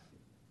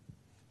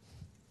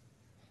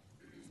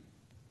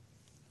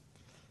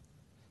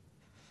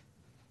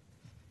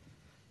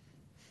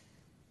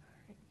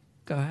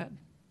 Go ahead.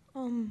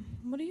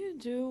 What do you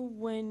do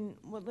when,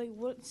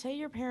 say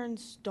your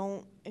parents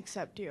don't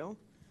accept you?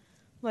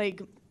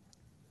 Like,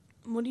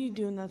 what do you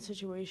do in that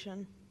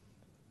situation?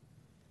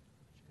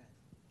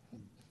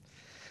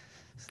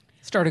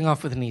 Starting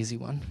off with an easy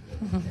one.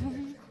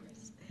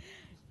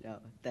 No,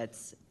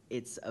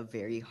 it's a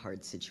very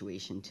hard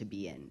situation to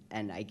be in,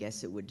 and I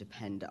guess it would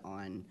depend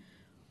on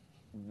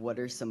what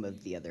are some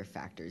of the other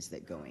factors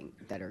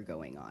that are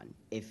going on?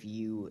 If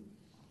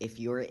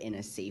you're in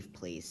a safe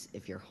place,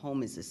 if your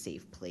home is a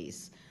safe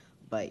place,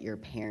 but your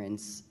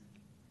parents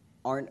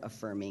aren't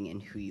affirming in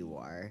who you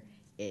are,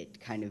 it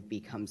kind of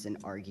becomes an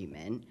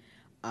argument.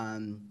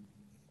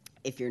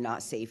 If you're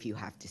not safe, you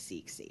have to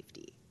seek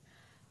safety.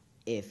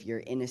 If you're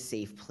in a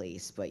safe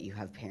place, but you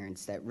have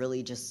parents that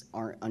really just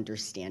aren't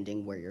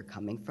understanding where you're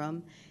coming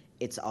from,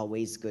 it's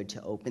always good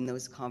to open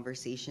those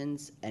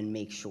conversations and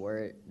make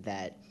sure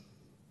that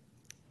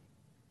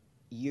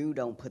you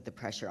don't put the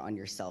pressure on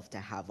yourself to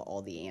have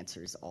all the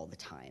answers all the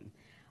time.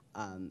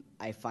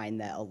 I find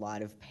that a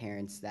lot of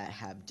parents that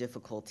have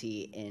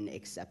difficulty in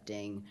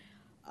accepting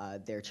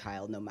their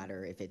child, no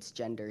matter if it's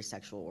gender,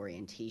 sexual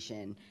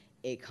orientation,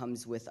 it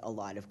comes with a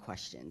lot of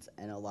questions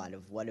and a lot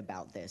of what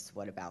about this,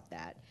 what about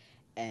that?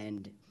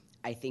 And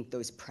I think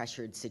those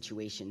pressured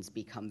situations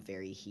become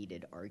very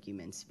heated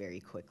arguments very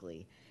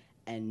quickly.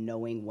 And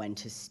knowing when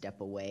to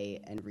step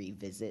away and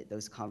revisit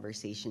those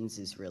conversations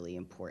is really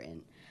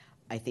important.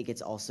 I think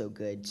it's also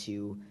good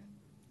to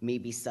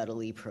maybe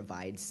subtly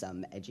provide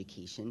some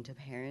education to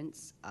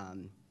parents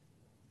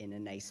in a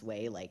nice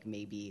way, like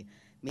maybe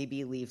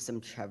leave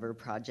some Trevor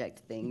Project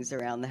things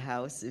around the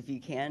house if you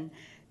can.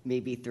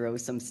 Maybe throw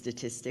some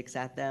statistics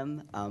at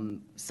them.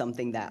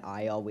 Something that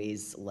I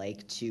always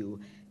like to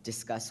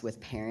discuss with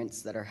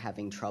parents that are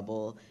having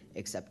trouble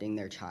accepting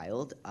their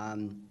child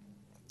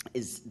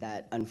is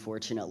that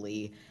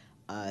unfortunately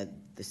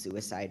the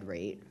suicide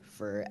rate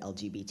for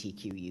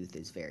LGBTQ youth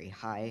is very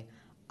high.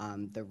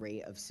 The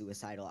rate of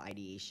suicidal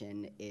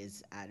ideation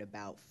is at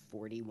about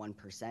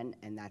 41%,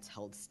 and that's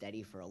held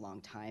steady for a long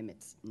time.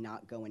 It's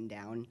not going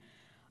down.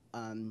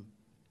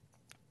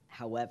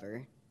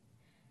 However,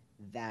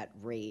 that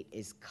rate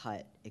is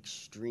cut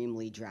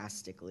extremely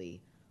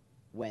drastically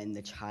when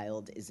the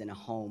child is in a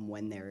home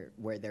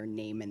where their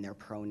name and their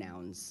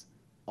pronouns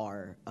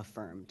are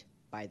affirmed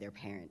by their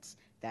parents.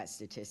 That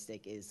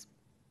statistic is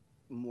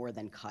more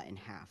than cut in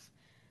half.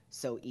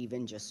 So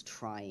even just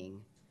trying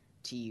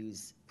to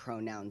use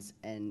pronouns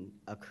and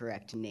a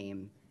correct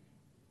name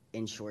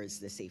ensures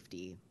the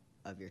safety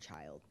of your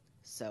child.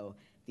 So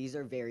these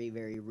are very,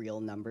 very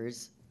real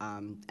numbers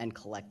and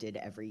collected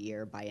every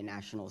year by a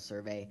national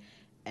survey.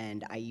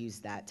 And I use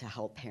that to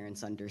help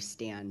parents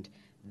understand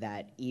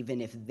that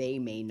even if they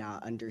may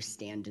not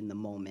understand in the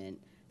moment,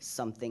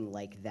 something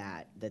like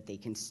that they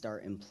can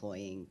start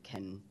employing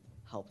can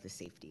help the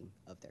safety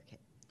of their kid.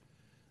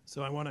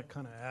 So I want to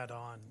kind of add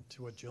on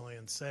to what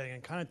Jillian's saying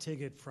and kind of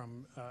take it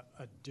from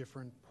a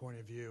different point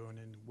of view. And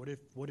then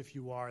what if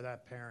you are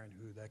that parent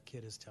who that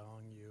kid is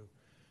telling you,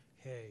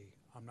 hey,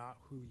 I'm not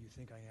who you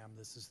think I am,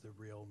 this is the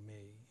real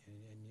me.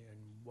 And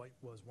what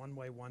was one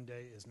way one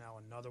day is now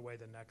another way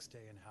the next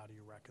day, and how do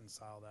you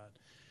reconcile that?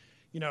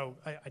 You know,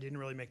 I didn't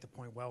really make the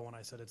point well when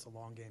I said it's a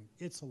long game.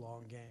 It's a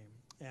long game.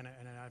 And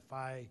if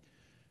I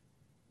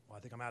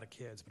think I'm out of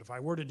kids, but if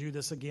I were to do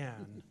this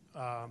again,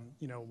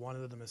 you know, one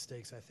of the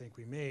mistakes I think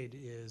we made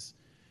is,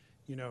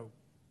 you know,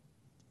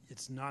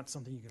 it's not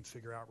something you can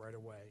figure out right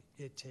away.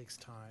 It takes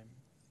time.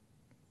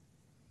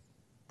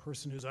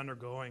 Person who's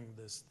undergoing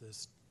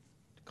this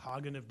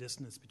cognitive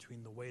dissonance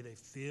between the way they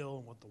feel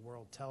and what the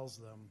world tells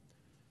them,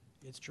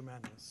 it's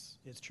tremendous.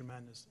 It's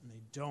tremendous. And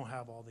they don't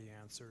have all the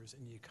answers,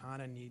 and you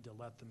kind of need to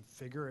let them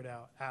figure it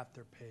out at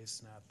their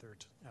pace and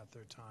at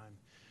their time.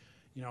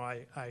 You know,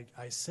 I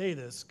say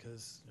this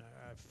because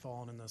I've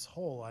fallen in this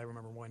hole. I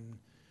remember when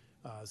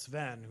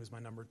Sven, who's my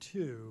number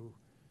 2,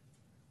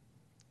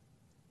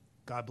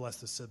 God bless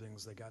the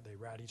siblings, they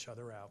rat each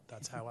other out.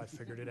 That's how I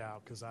figured it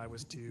out, because I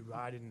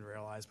didn't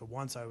realize. But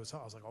once I was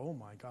like, oh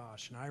my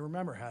gosh. And I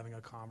remember having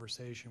a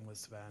conversation with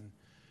Sven,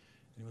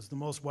 and it was the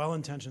most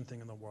well-intentioned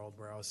thing in the world,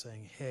 where I was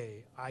saying,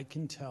 hey, I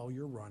can tell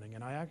you're running.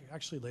 And I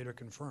actually later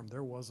confirmed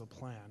there was a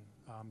plan,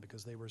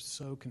 because they were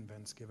so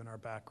convinced, given our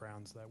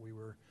backgrounds, that we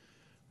were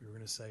going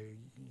to say,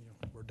 you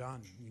know, we're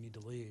done. You need to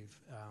leave.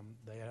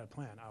 They had a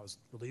plan. I was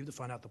relieved to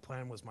find out the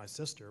plan was my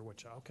sister,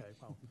 which, okay,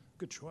 well,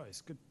 good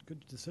choice.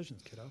 Good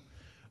decisions, kiddo.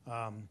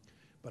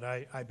 But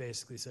I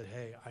basically said,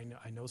 hey,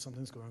 I know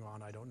something's going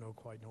on. I don't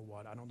quite know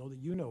what. I don't know that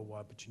you know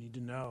what, but you need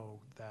to know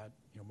that,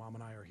 you know, Mom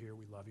and I are here.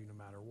 We love you no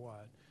matter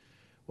what.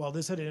 Well,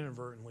 this had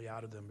inadvertently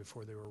outed them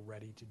before they were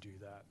ready to do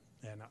that.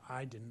 And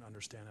I didn't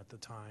understand at the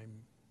time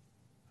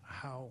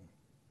how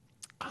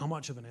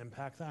much of an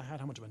impact that had,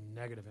 how much of a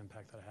negative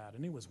impact that had.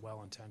 And it was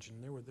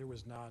well-intentioned. There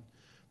was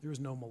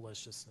no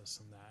maliciousness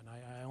in that. And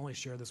I only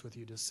share this with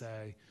you to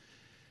say,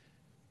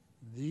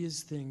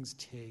 these things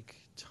take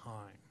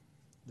time.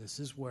 This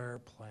is where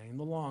playing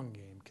the long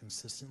game,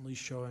 consistently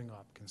showing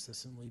up,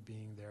 consistently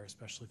being there,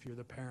 especially if you're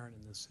the parent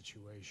in this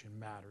situation,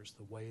 matters.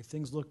 The way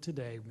things look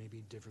today may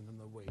be different than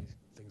the way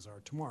things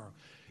are tomorrow.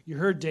 You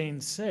heard Dane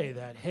say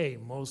that, hey,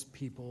 most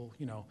people,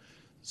 you know,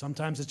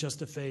 sometimes it's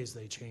just a phase,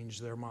 they change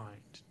their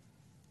mind.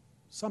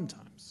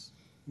 Sometimes,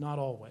 not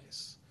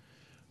always.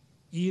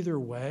 Either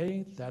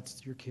way,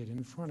 that's your kid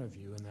in front of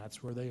you, and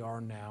that's where they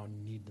are now, and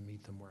you need to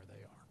meet them where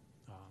they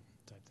are,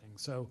 type thing.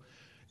 So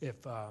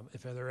if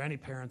there are any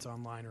parents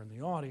online or in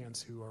the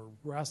audience who are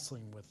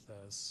wrestling with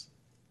this,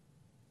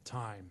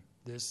 time.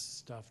 This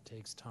stuff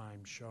takes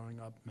time. Showing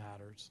up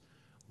matters.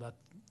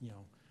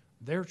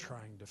 They're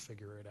trying to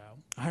figure it out.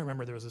 I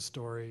remember there was a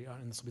story,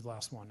 and this will be the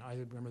last one. I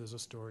remember there's a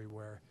story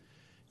where,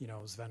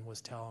 Sven was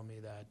telling me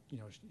that,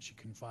 she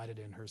confided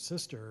in her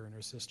sister, and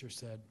her sister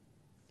said,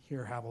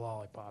 here, have a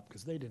lollipop,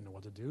 because they didn't know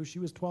what to do. She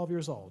was 12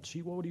 years old.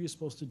 What are you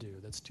supposed to do?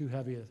 That's too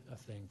heavy a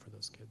thing for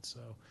those kids.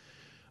 So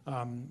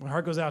my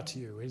heart goes out to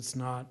you. It's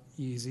not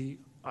easy.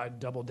 I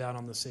double down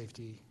on the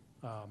safety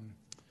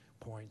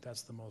point.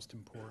 That's the most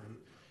important.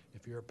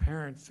 If you're a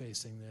parent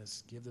facing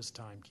this, give this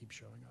time. Keep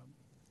showing up.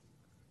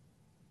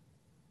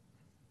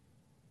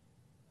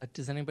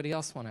 Does anybody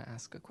else want to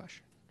ask a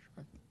question?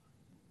 Sure.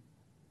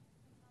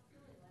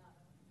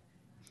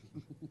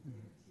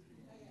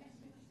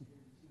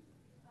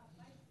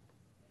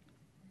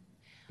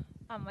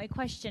 My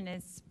question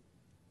is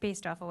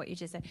based off of what you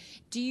just said.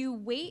 Do you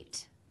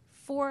wait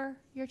for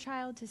your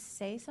child to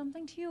say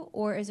something to you,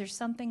 or is there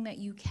something that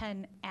you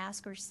can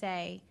ask or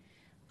say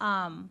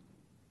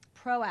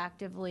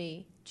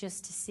proactively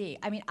just to see?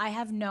 I mean, I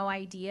have no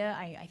idea.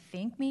 I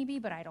think maybe,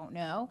 but I don't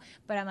know.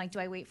 But I'm like, do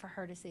I wait for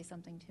her to say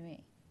something to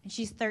me? And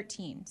she's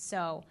 13,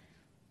 so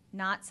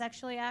not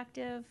sexually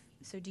active.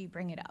 So do you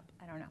bring it up?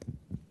 I don't know.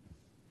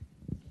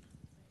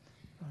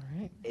 All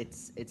right.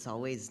 It's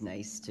always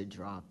nice to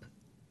drop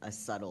a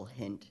subtle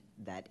hint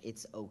that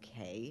it's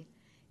okay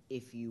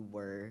if you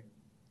were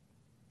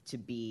to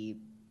be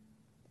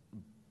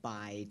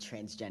bi,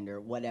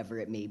 transgender, whatever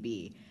it may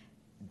be.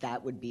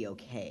 That would be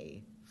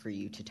okay for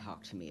you to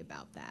talk to me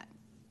about that.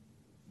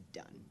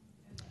 Done.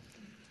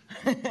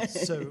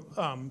 So,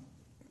 to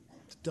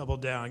double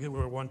down, again,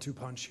 we're a 1-2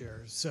 punch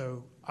here.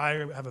 So I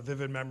have a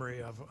vivid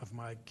memory of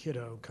my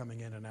kiddo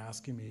coming in and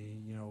asking me,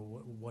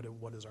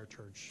 what does our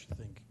church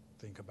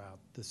think about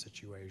this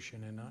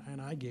situation?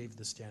 And I gave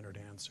the standard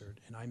answer,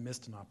 and I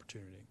missed an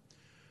opportunity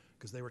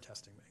because they were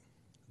testing me.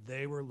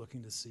 They were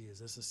looking to see, is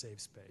this a safe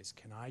space?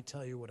 Can I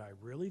tell you what I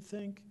really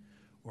think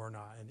or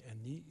not?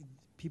 And the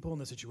people in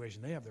the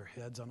situation, they have their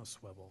heads on a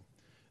swivel.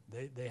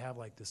 They have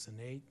like this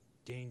innate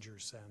danger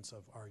sense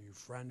of, are you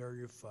friend or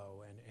you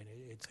foe? And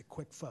it's a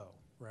quick foe,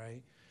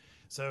 right?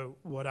 So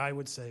what I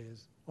would say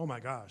is, oh my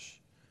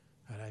gosh,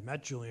 had I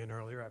met Julian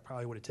earlier, I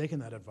probably would have taken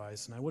that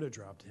advice and I would have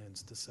dropped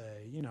hints to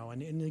say,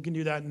 and you can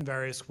do that in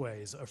various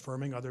ways,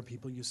 affirming other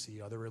people you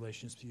see, other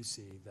relationships you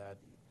see, that,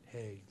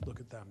 hey, look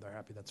at them, they're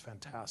happy, that's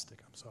fantastic,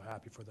 I'm so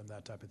happy for them,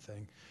 that type of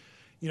thing.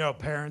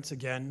 Parents,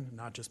 again,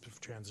 not just for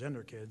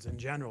transgender kids, in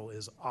general,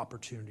 is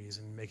opportunities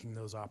and making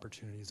those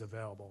opportunities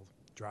available.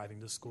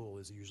 Driving to school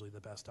is usually the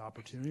best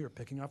opportunity, or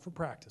picking up for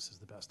practice is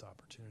the best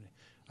opportunity.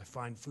 I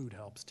find food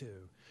helps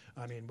too.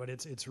 But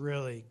it's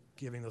really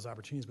giving those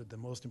opportunities, but the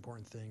most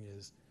important thing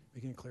is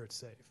making it clear it's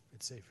safe.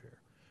 It's safe here.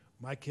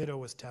 My kiddo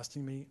was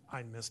testing me.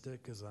 I missed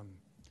it because I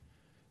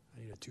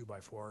need a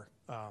 2x4.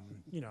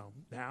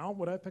 Now,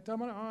 would I have picked up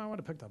on it? Oh, I would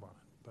have picked up on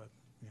it. But,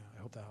 yeah,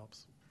 I hope that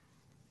helps.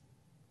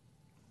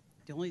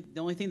 The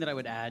only thing that I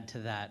would add to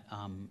that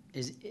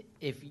is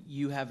if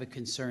you have a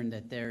concern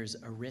that there's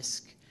a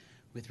risk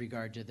with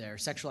regard to their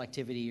sexual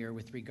activity or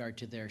with regard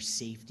to their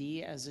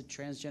safety as a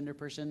transgender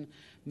person,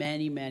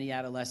 many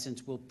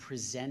adolescents will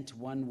present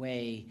one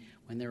way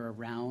when they're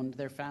around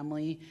their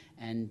family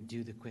and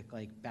do the quick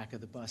back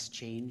of the bus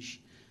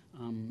change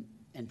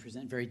and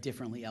present very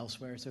differently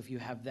elsewhere. So if you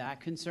have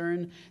that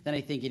concern, then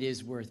I think it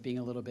is worth being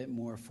a little bit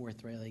more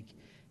forthright,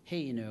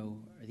 hey,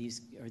 are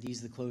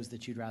these the clothes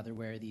that you'd rather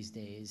wear these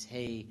days?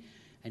 Hey,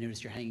 I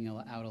noticed you're hanging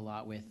out a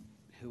lot with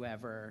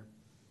whoever.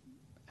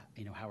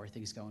 How are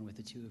things going with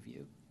the two of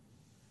you?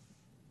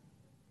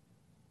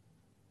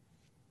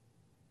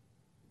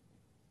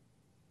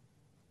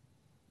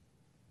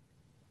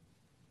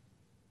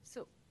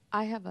 So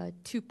I have a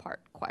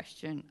two-part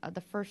question. The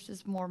first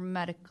is more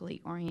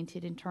medically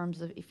oriented in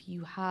terms of if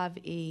you have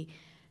a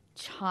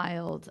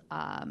child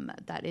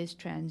that is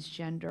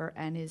transgender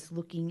and is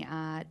looking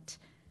at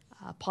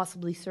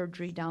possibly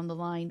surgery down the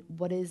line,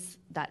 what is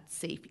that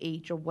safe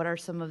age, or what are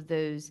some of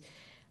those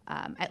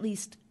at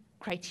least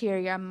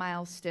criteria,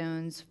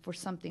 milestones for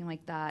something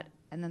like that?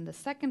 And then the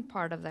second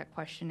part of that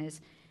question is,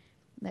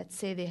 let's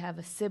say they have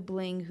a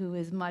sibling who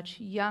is much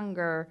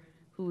younger,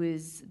 who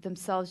is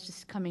themselves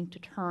just coming to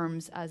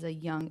terms as a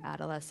young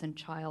adolescent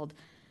child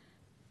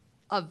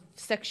of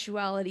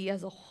sexuality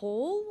as a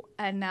whole,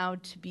 and now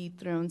to be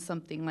thrown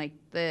something like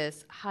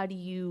this, how do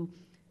you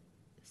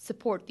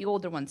support the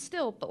older one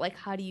still, but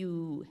how do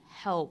you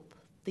help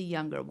the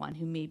younger one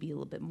who may be a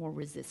little bit more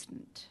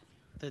resistant?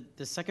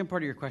 The second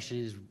part of your question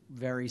is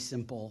very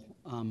simple,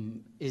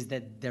 is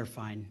that they're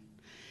fine.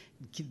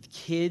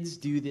 Kids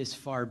do this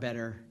far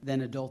better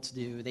than adults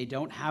do. They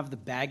don't have the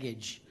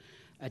baggage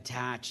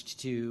attached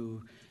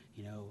to,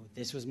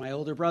 this was my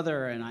older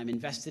brother and I'm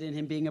invested in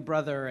him being a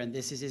brother and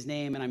this is his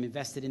name and I'm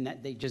invested in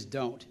that. They just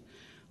don't.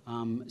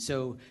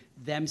 So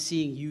them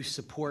seeing you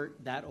support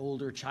that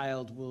older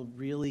child will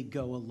really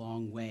go a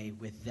long way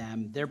with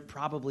them. They're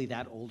probably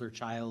that older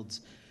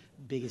child's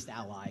biggest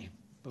ally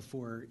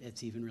before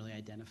it's even really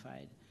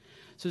identified.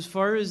 So as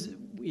far as,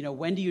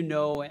 when do you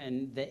know,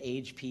 and the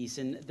age piece,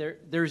 and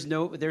there's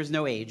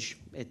no age.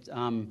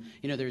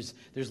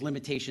 There's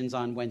limitations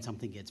on when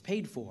something gets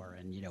paid for,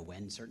 and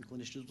when certain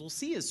clinicians will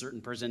see a certain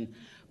person,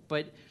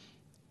 but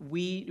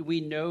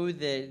we know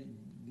that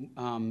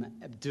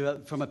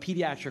from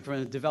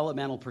a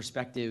developmental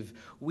perspective,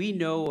 we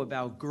know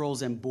about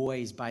girls and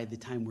boys by the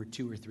time we're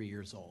 2 or 3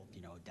 years old.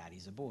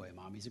 Daddy's a boy,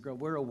 mommy's a girl.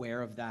 We're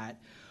aware of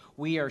that.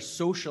 We are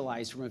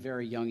socialized from a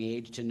very young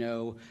age to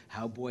know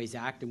how boys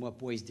act and what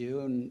boys do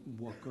and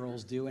what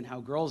girls do and how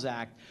girls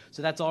act.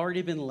 So that's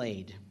already been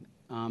laid.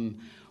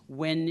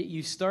 When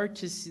you start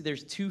to see,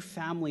 there's two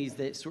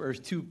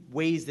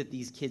ways that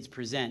these kids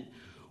present.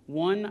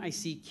 One, I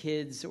see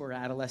kids or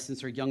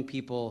adolescents or young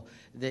people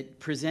that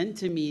present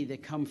to me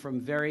that come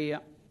from very,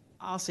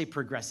 I'll say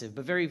progressive,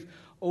 but very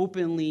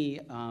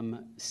openly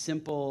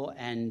simple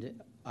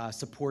and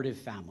supportive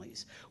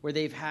families, where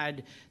they've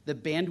had the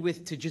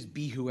bandwidth to just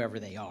be whoever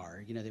they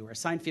are. They were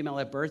assigned female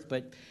at birth,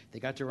 but they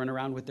got to run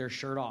around with their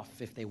shirt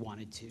off if they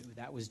wanted to.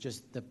 That was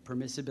just the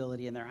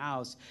permissibility in their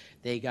house.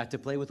 They got to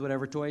play with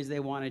whatever toys they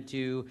wanted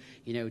to.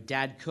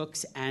 Dad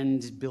cooks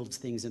and builds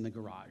things in the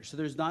garage. So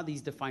there's not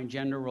these defined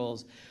gender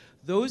roles.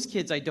 Those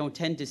kids I don't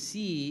tend to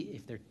see,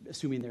 if they're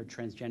assuming they're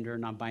transgender or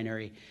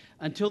non-binary,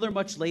 until they're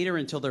much later,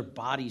 until their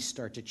bodies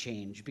start to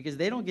change, because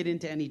they don't get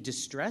into any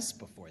distress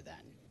before then.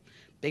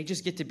 They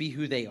just get to be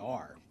who they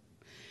are.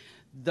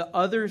 The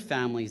other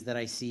families that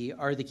I see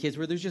are the kids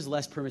where there's just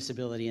less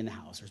permissibility in the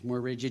house. There's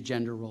more rigid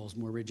gender roles,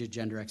 more rigid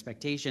gender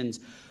expectations.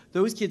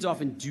 Those kids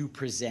often do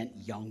present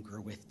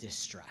younger with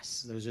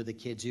distress. Those are the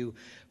kids who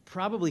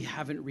probably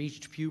haven't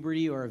reached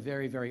puberty or are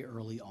very, very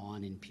early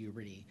on in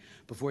puberty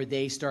before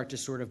they start to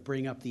sort of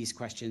bring up these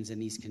questions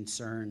and these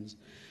concerns.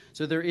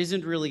 So there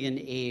isn't really an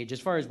age. As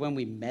far as when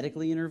we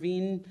medically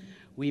intervene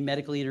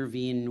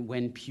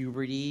when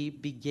puberty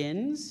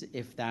begins,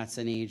 if that's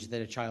an age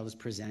that a child is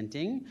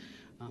presenting.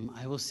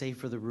 I will say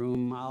for the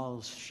room,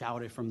 I'll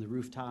shout it from the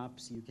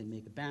rooftops. You can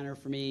make a banner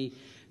for me.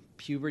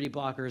 Puberty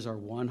blockers are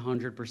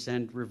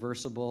 100%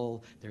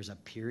 reversible. There's a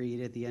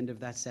period at the end of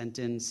that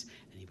sentence.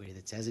 Anybody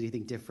that says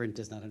anything different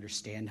does not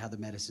understand how the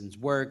medicines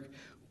work.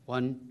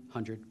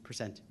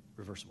 100%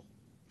 reversible.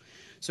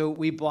 So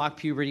we block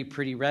puberty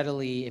pretty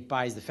readily. It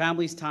buys the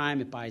families time,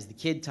 it buys the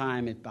kid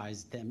time, it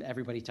buys them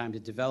everybody time to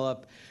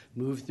develop,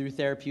 move through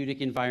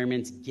therapeutic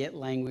environments, get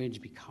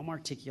language, become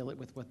articulate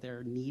with what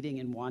they're needing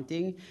and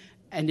wanting.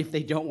 And if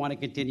they don't want to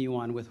continue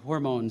on with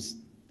hormones,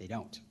 they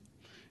don't.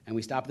 And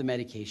we stop the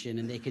medication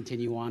and they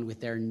continue on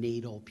with their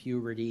natal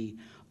puberty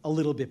a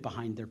little bit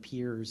behind their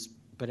peers,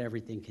 but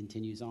everything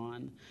continues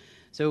on.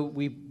 So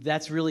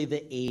that's really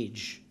the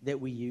age that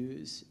we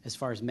use as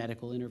far as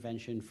medical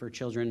intervention for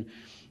children.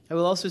 I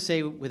will also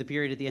say, with a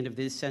period at the end of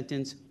this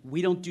sentence,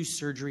 we don't do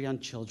surgery on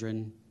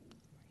children,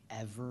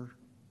 ever.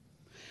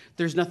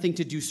 There's nothing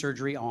to do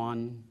surgery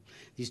on.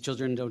 These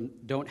children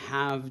don't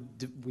have,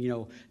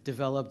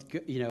 developed,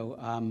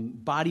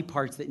 body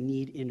parts that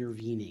need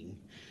intervening.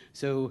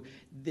 So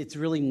it's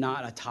really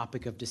not a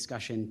topic of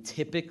discussion.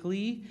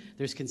 Typically,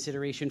 there's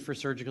consideration for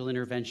surgical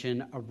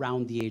intervention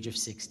around the age of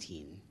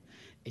 16.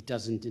 It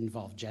doesn't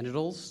involve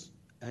genitals.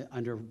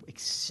 Under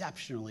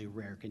exceptionally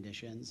rare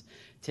conditions.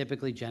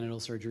 Typically, genital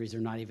surgeries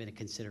are not even a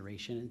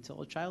consideration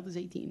until a child is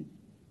 18.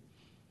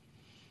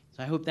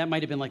 So I hope that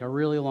might have been like a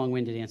really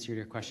long-winded answer to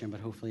your question, but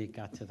hopefully it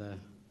got to the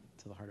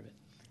heart of it.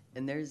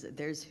 And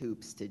there's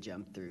hoops to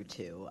jump through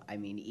too. I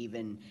mean,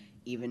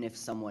 even if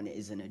someone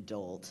is an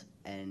adult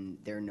and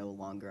they're no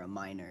longer a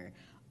minor,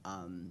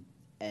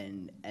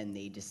 and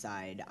they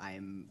decide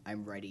I'm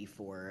ready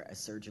for a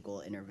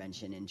surgical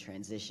intervention in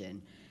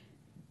transition,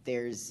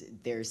 there's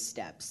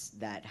steps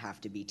that have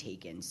to be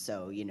taken.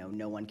 So,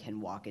 no one can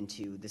walk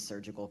into the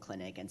surgical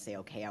clinic and say,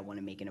 okay, I want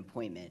to make an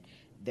appointment.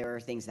 There are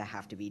things that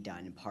have to be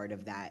done. Part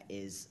of that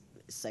is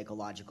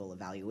psychological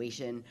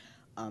evaluation.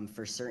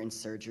 For certain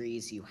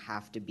surgeries, you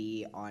have to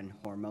be on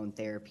hormone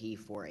therapy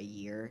for a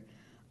year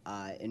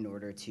in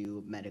order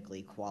to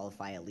medically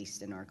qualify, at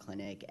least in our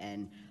clinic.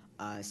 And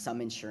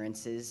some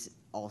insurances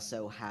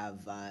also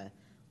have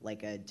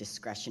like a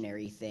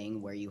discretionary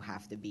thing where you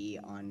have to be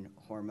on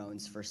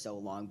hormones for so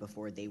long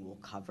before they will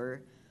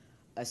cover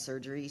a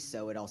surgery.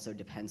 So it also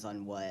depends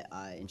on what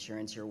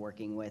insurance you're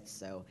working with.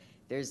 So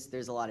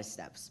there's a lot of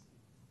steps.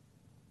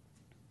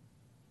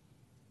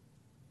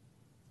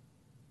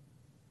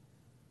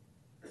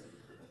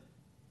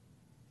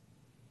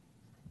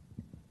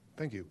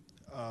 Thank you.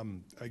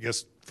 I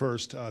guess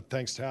first,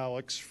 thanks to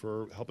Alex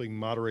for helping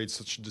moderate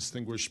such a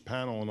distinguished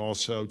panel, and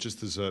also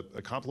just as a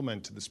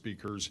compliment to the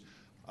speakers,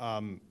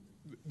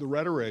 the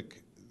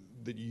rhetoric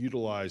that you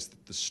utilized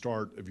at the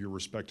start of your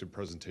respective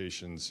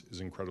presentations is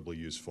incredibly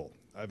useful.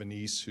 I have a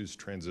niece who's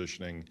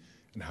transitioning,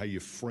 and how you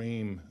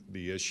frame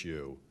the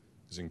issue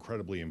is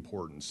incredibly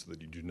important so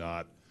that you do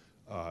not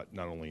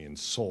only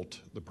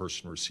insult the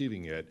person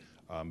receiving it,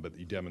 but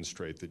you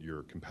demonstrate that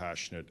you're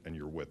compassionate and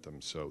you're with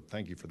them. So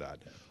thank you for that.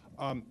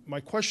 My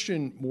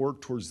question more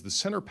towards the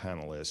center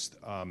panelist,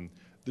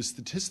 the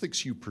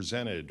statistics you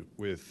presented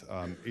with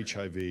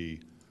HIV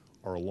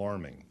are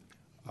alarming.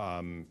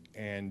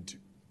 And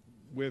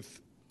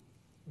with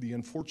the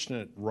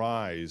unfortunate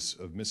rise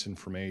of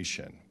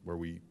misinformation, where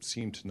we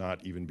seem to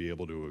not even be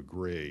able to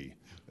agree,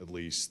 at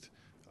least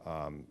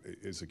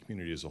as a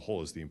community as a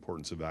whole, is the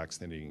importance of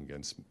vaccinating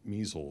against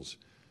measles,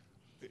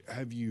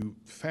 have you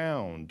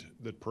found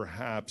that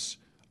perhaps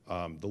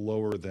the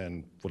lower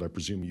than what I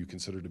presume you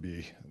consider to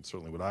be, and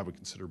certainly what I would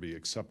consider to be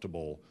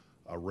acceptable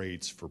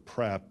rates for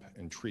PrEP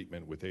and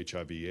treatment with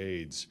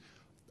HIV/AIDS,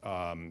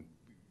 I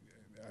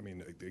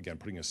mean, again,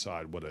 putting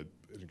aside what an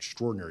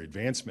extraordinary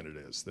advancement it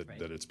is, that, Right.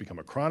 that it's become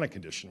a chronic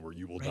condition where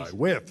you will Right. die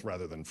with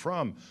rather than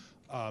from,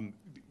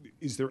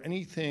 is there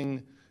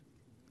anything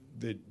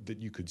that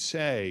you could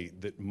say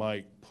that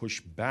might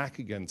push back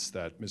against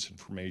that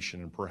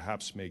misinformation and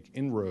perhaps make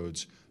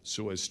inroads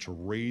so as to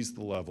raise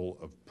the level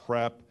of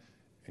PrEP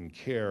and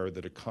care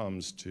that it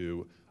comes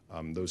to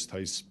those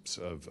types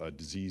of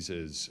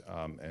diseases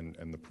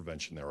and the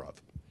prevention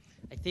thereof?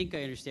 I think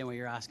I understand what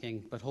you're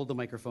asking, but hold the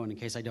microphone in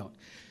case I don't.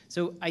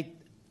 So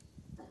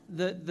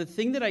the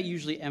thing that I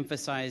usually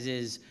emphasize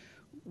is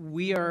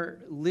we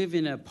live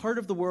in a part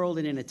of the world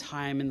and in a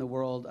time in the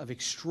world of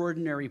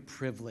extraordinary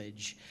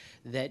privilege,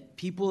 that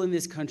people in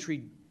this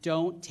country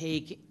don't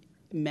take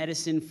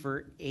medicine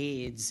for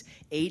AIDS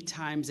 8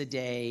 times a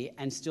day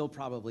and still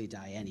probably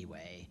die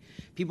anyway.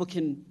 People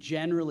can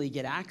generally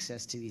get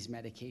access to these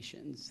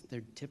medications.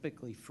 They're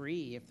typically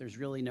free if there's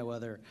really no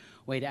other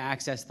way to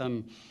access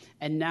them.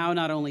 And now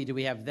not only do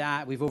we have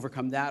that, we've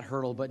overcome that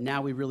hurdle, but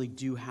now we really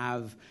do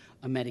have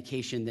a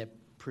medication that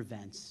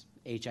prevents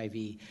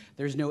HIV.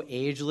 There's no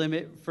age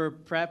limit for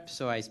PrEP,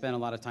 so I spend a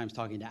lot of times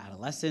talking to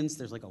adolescents.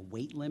 There's like a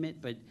weight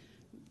limit, but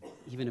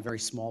even a very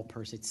small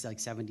person, it's like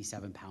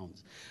 77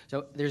 pounds.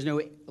 So there's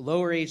no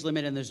lower age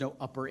limit and there's no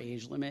upper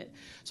age limit.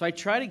 So I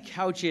try to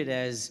couch it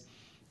as,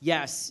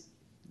 yes,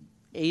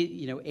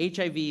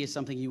 HIV is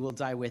something you will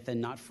die with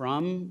and not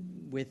from,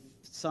 with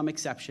some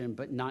exception,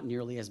 but not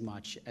nearly as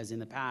much as in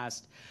the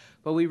past.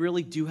 But we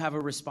really do have a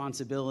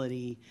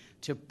responsibility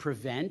to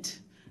prevent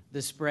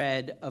the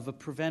spread of a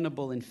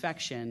preventable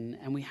infection,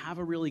 and we have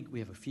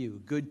a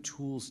few good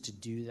tools to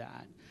do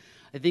that.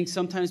 I think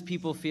sometimes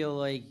people feel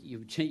like you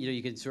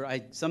can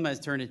I sometimes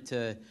turn it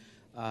to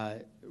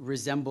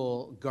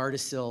resemble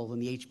Gardasil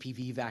and the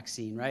HPV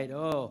vaccine, right?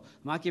 Oh,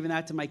 I'm not giving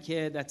that to my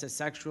kid. That's a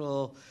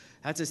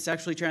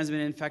sexually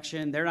transmitted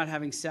infection. They're not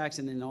having sex,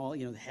 and then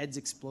the heads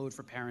explode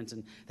for parents,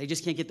 and they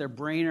just can't get their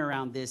brain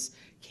around this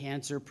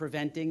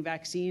cancer-preventing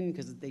vaccine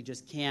because they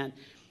just can't.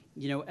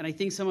 And I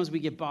think sometimes we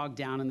get bogged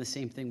down in the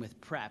same thing with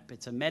PrEP.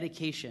 It's a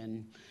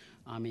medication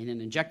in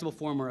an injectable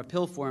form or a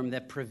pill form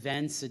that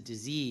prevents a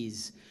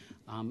disease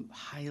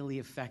highly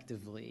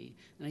effectively.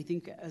 And I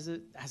think as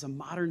a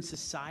modern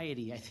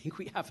society, I think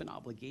we have an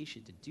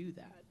obligation to do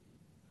that.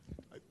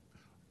 I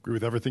agree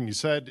with everything you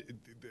said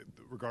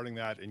regarding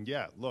that. And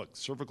yeah, look,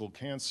 cervical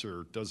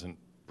cancer doesn't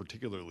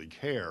particularly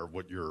care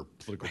what your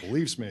political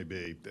beliefs may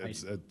be.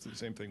 It's the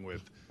same thing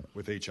with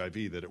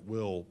HIV, that it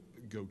will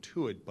go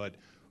to it. But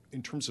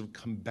in terms of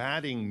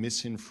combating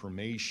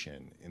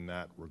misinformation in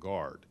that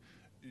regard,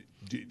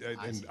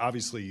 and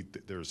obviously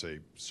there's a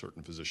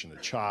certain physician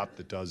at CHOP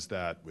that does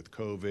that with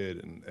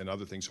COVID and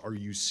other things. Are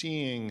you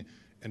seeing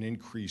an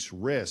increased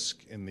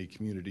risk in the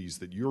communities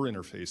that you're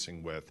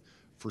interfacing with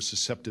for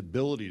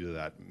susceptibility to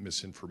that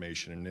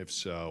misinformation? And if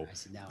so,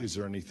 is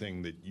there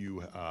anything that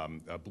you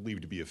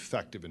believe to be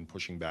effective in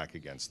pushing back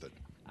against it?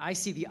 I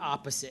see the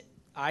opposite.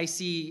 I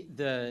see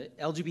the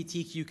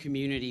LGBTQ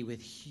community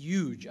with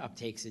huge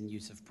uptakes in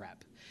use of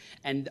PrEP.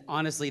 And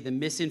honestly, the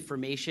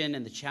misinformation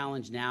and the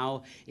challenge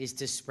now is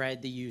to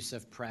spread the use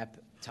of PrEP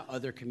to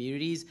other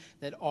communities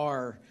that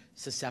are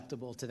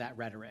susceptible to that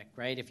rhetoric,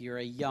 right? If you're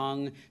a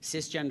young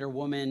cisgender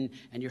woman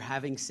and you're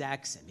having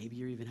sex, and maybe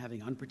you're even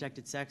having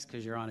unprotected sex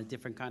because you're on a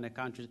different kind of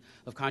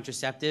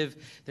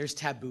contraceptive, there's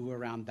taboo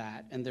around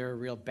that. And there are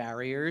real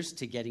barriers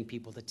to getting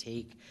people to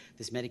take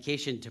this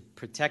medication to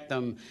protect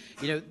them.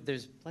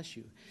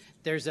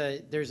 There's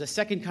a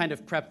second kind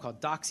of PrEP called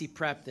doxy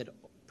PrEP that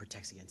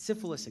protects against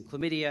syphilis and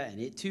chlamydia, and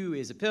it too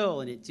is a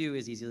pill, and it too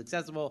is easily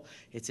accessible,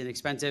 it's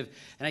inexpensive.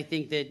 And I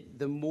think that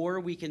the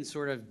more we can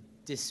sort of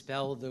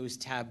dispel those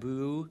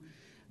taboo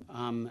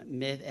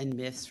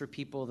myths for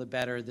people, the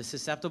better. The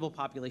susceptible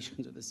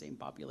populations are the same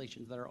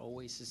populations that are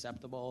always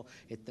susceptible.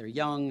 If they're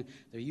young,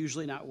 they're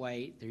usually not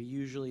white, they're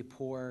usually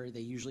poor, they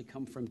usually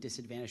come from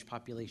disadvantaged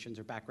populations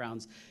or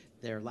backgrounds.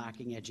 They're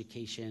lacking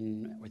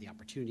education or the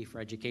opportunity for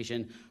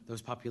education.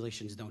 Those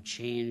populations don't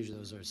change.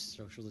 Those are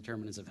social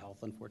determinants of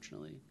health,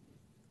 unfortunately.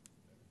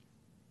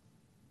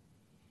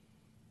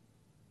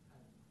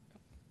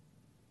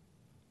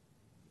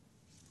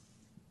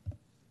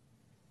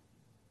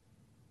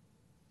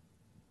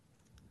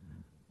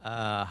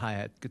 Hi, I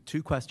had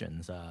 2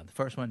 questions. The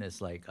first one is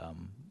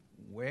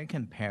where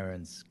can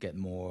parents get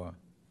more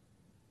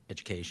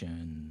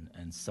education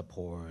and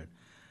support?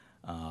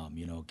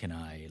 Can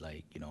I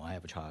I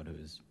have a child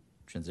who's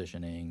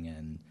transitioning,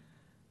 and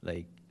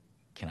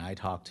can I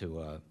talk to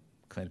a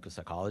clinical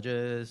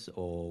psychologist,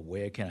 or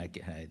where can I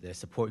get their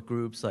support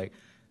groups?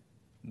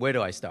 Where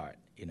do I start?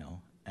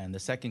 And the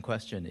second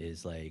question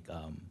is like,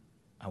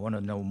 I want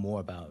to know more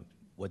about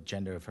what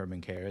gender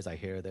affirming care is. I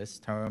hear this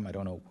term, I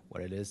don't know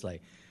what it is,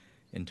 like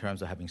in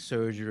terms of having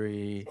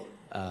surgery,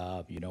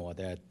 you know, are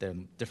there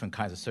different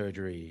kinds of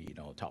surgery, you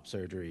know, top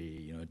surgery,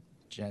 you know,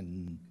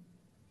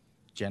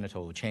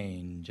 genital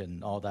change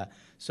and all that.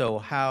 So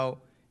how,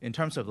 in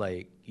terms of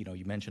like, you know,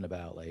 you mentioned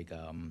about like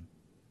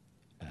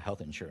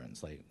health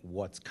insurance, like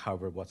what's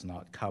covered, what's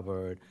not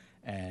covered,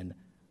 and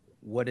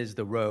what is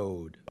the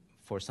road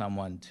for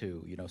someone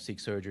to, you know, seek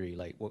surgery?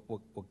 Like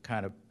what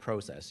kind of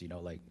process, you know,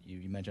 like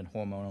you mentioned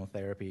hormonal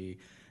therapy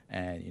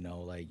and, you know,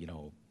 like, you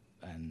know,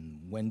 and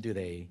when do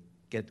they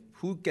get,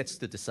 who gets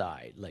to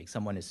decide like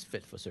someone is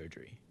fit for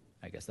surgery?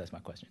 I guess that's my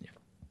question, yeah.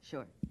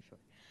 Sure.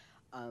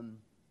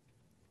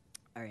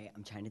 All right,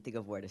 I'm trying to think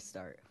of where to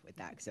start with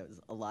that because it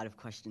was a lot of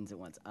questions at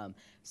once.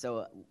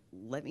 So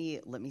let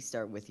me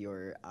start with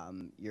your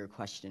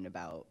question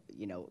about,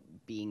 you know,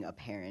 being a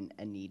parent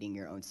and needing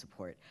your own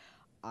support.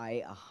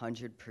 I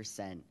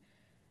 100%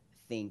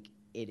 think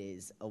it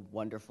is a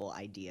wonderful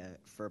idea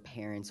for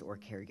parents or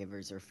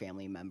caregivers or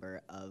family member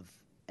of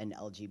an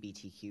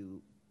LGBTQ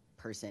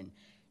person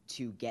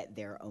to get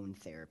their own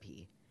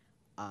therapy.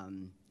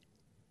 And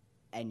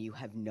you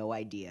have no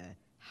idea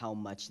how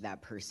much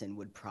that person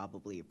would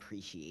probably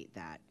appreciate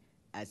that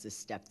as a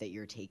step that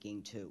you're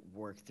taking to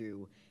work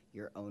through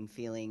your own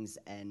feelings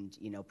and,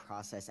 you know,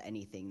 process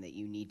anything that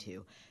you need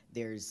to.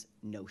 There's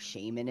no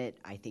shame in it.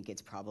 I think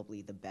it's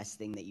probably the best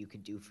thing that you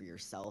could do for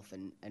yourself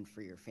and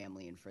for your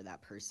family and for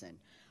that person.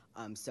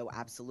 So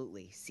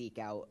absolutely, seek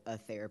out a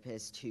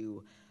therapist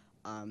who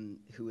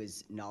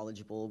is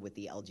knowledgeable with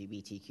the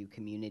LGBTQ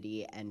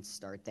community and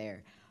start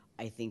there.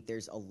 I think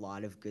there's a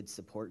lot of good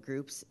support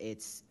groups.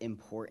 It's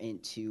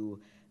important to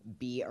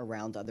be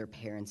around other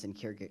parents and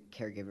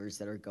caregivers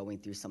that are going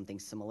through something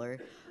similar.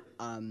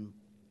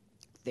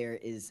 There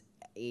is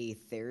a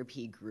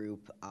therapy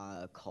group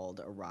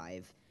called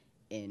Arrive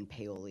in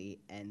Paoli,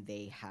 and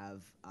they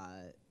have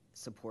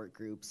support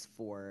groups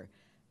for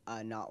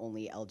not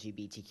only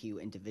LGBTQ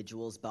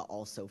individuals, but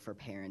also for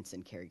parents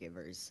and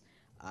caregivers.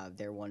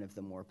 They're one of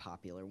the more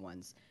popular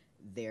ones.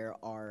 There's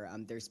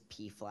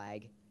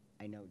PFLAG.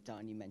 I know,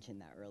 Don, you mentioned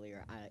that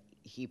earlier.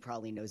 He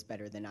probably knows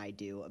better than I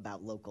do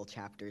about local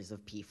chapters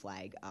of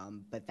PFLAG,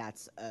 but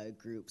that's a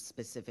group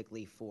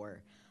specifically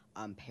for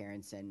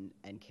parents and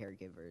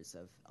caregivers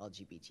of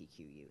LGBTQ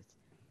youth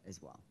as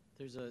well.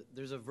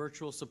 There's a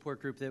virtual support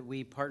group that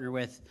we partner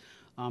with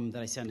that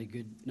I send a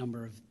good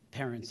number of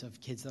parents of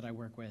kids that I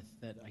work with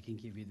that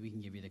we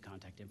can give you the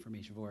contact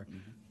information for,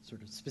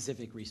 sort of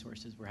specific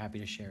resources. We're happy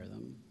to share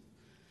them.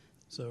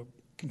 So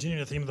continuing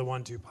the theme of the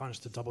 1-2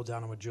 punch, to double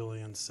down on what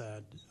Julian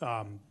said,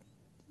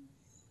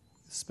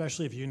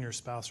 especially if you and your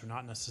spouse are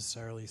not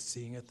necessarily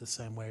seeing it the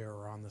same way or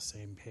are on the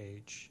same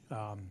page.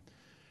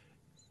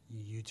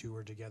 You two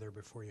were together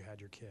before you had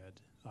your kid.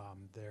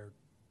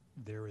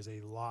 There is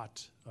a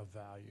lot of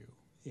value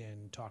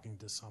in talking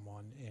to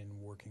someone and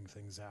working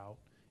things out.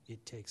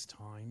 It takes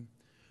time,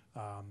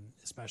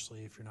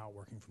 especially if you're not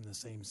working from the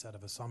same set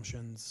of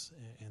assumptions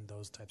and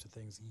those types of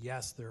things.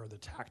 Yes, there are the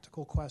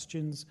tactical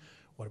questions.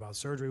 What about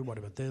surgery? What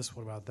about this?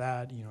 What about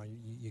that? You know,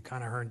 you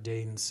kind of heard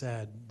Dayton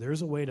said,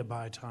 there's a way to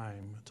buy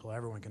time until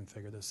everyone can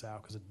figure this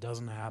out because it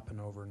doesn't happen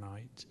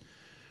overnight.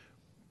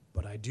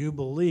 But I do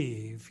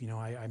believe, you know,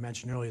 I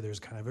mentioned earlier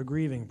there's kind of a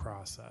grieving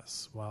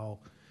process.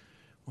 Well,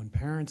 when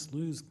parents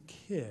lose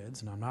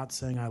kids, and I'm not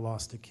saying I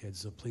lost a kid,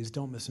 so please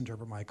don't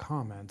misinterpret my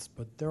comments,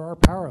 but there are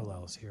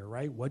parallels here,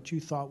 right? What you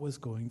thought was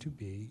going to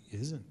be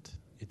isn't.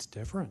 It's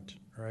different,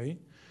 right?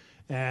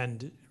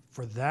 And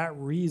for that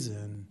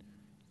reason,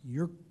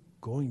 you're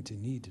going to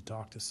need to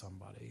talk to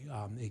somebody.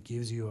 It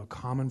gives you a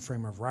common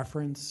frame of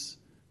reference,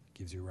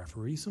 gives you a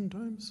referee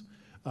sometimes,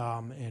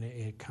 and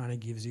it kind of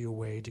gives you a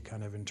way to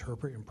kind of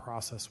interpret and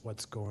process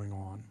what's going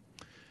on.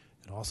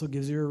 It also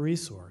gives you a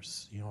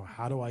resource. You know,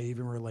 how do I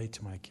even relate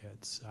to my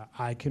kids?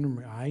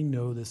 I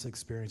know this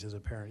experience as a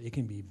parent. It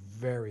can be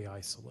very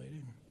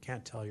isolating.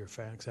 Can't tell your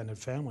extended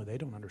family. They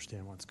don't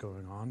understand what's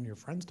going on. Your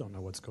friends don't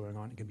know what's going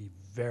on. It can be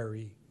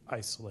very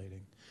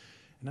isolating.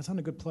 And that's not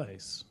a good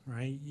place,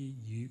 right?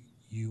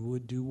 You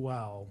would do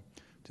well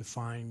to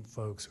find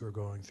folks who are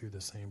going through the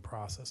same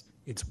process.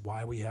 It's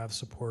why we have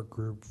support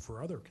group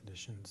for other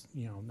conditions.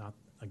 You know, not,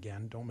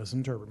 again, don't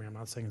misinterpret me. I'm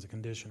not saying it's a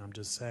condition. I'm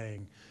just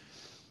saying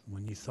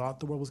when you thought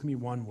the world was going to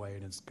be one way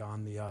and it's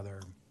gone the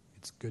other,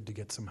 it's good to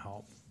get some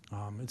help.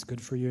 It's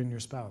good for you and your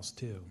spouse,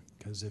 too,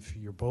 because if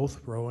you're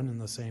both rowing in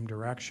the same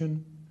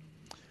direction,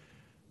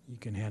 you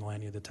can handle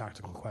any of the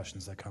tactical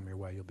questions that come your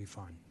way. You'll be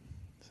fine.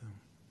 So.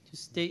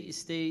 Just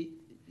stay.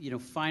 You know,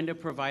 find a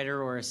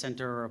provider or a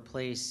center or a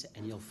place,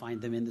 and you'll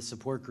find them in the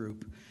support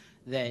group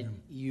that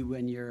you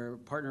and your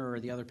partner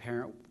or the other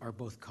parent are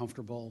both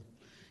comfortable.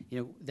 You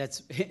know,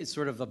 it's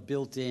sort of a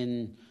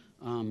built-in.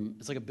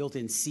 It's like a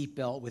built-in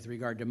seatbelt with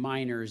regard to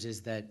minors.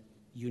 Is that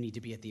you need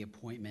to be at the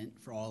appointment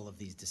for all of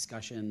these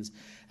discussions.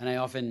 And I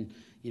often,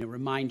 you know,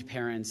 remind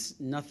parents,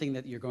 nothing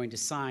that you're going to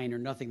sign or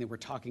nothing that we're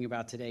talking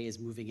about today is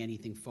moving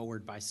anything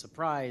forward by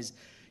surprise.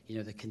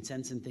 the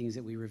consents and things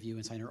that we review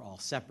and sign are all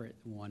separate.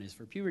 One is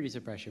for puberty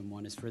suppression,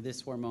 one is for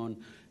this hormone.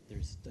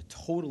 There's a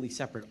totally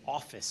separate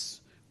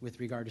office with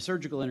regard to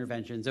surgical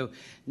intervention. So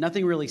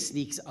nothing really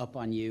sneaks up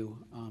on you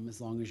as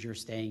long as you're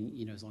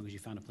staying, as long as you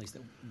found a place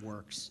that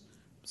works.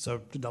 So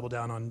to double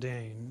down on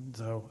Dane,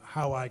 so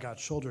how I got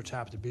shoulder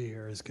tapped to be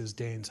here is because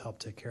Dane's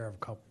helped take care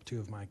of two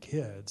of my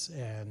kids.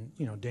 And,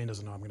 Dane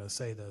doesn't know I'm going to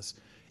say this.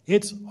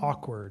 It's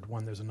awkward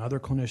when there's another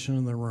clinician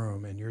in the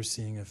room and you're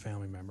seeing a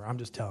family member. I'm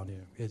just telling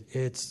you,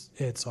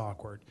 it's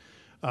awkward.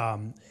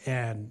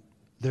 And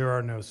there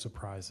are no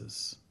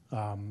surprises.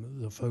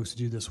 The folks who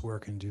do this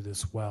work and do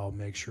this well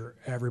make sure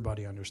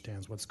everybody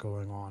understands what's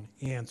going on,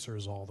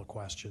 answers all the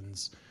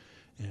questions,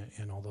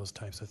 and all those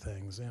types of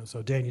things.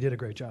 So, Dan, you did a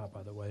great job,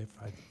 by the way, if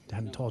I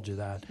hadn't told you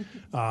that.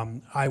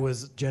 I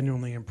was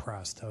genuinely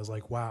impressed. I was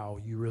like, wow,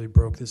 you really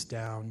broke this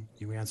down.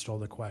 You answered all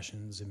the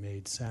questions. It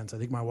made sense. I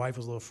think my wife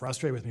was a little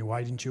frustrated with me.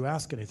 Why didn't you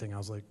ask anything? I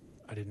was like,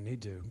 I didn't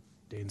need to.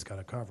 Dane's got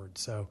it covered.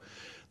 So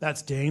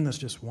that's Dane. That's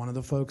just one of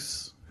the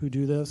folks who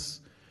do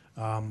this.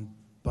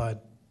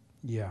 But,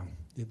 yeah,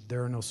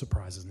 there are no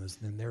surprises in this.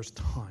 And there's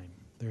time.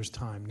 There's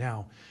time.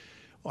 Now,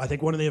 I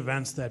think one of the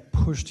events that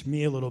pushed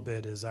me a little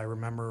bit is I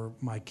remember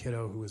my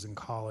kiddo who was in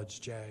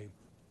college, Jay,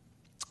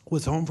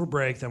 was home for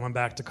break, then went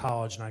back to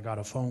college, and I got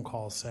a phone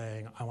call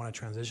saying, I want to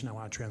transition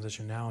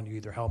now, and you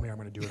either help me or I'm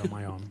going to do it on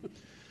my own.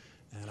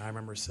 And I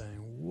remember saying,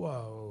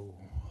 whoa,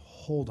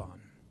 hold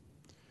on.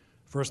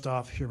 First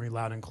off, hear me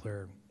loud and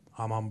clear.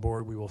 I'm on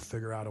board. We will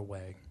figure out a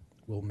way.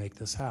 We'll make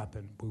this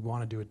happen. We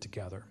want to do it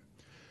together.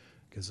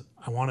 Because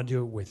I want to do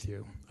it with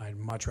you. I'd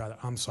much rather,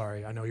 I'm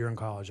sorry, I know you're in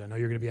college. I know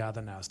you're going to be out of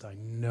the nest. I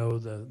know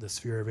the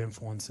sphere of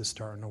influence is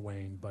starting to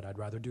wane, but I'd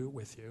rather do it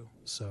with you.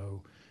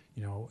 So,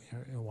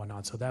 and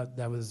whatnot. So that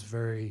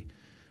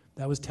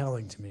was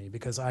telling to me,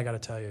 because I got to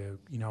tell you,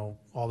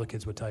 all the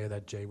kids would tell you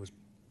that Jay was,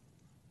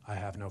 I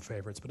have no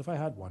favorites, but if I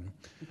had one,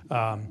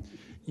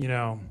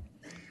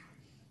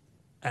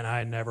 and I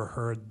had never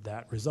heard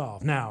that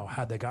resolved. Now,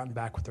 had they gotten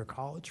back with their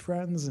college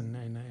friends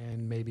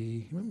and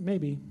maybe,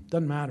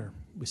 doesn't matter.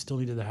 We still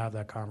needed to have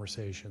that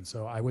conversation.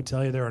 So I would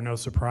tell you there are no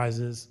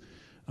surprises.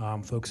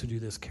 Folks who do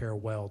this care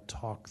well,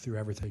 talk through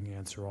everything,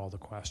 answer all the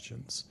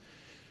questions.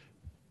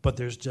 But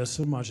there's just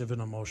so much of an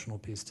emotional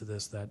piece to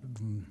this that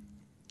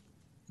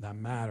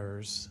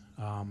matters,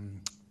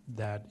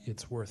 that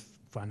it's worth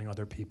finding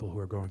other people who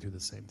are going through the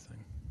same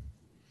thing.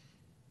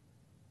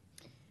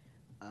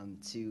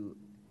 To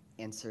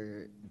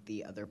answer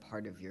the other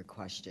part of your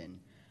question,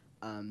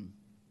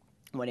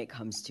 when it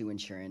comes to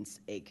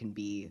insurance, it can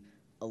be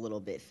a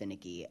little bit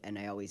finicky, and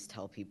I always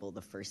tell people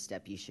the first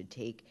step you should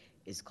take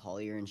is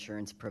call your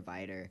insurance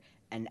provider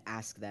and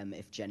ask them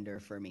if gender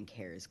affirming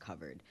care is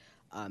covered.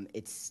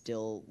 It's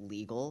still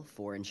legal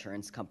for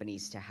insurance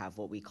companies to have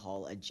what we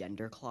call a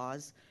gender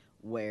clause,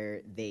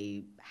 where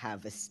they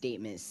have a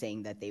statement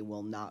saying that they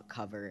will not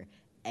cover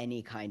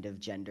any kind of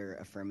gender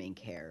affirming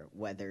care,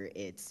 whether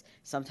it's,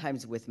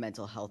 sometimes with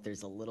mental health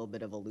there's a little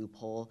bit of a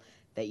loophole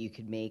that you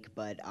could make,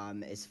 but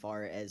as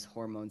far as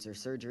hormones or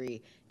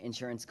surgery,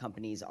 insurance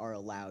companies are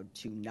allowed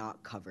to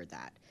not cover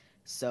that.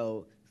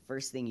 So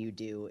first thing you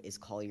do is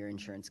call your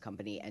insurance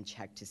company and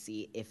check to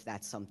see if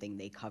that's something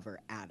they cover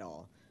at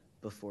all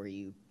before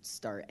you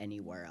start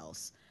anywhere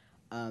else.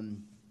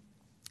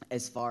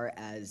 As far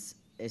as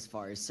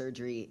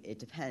surgery, it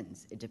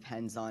depends. It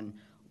depends on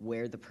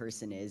where the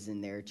person is in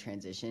their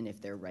transition, if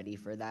they're ready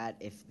for that,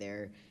 if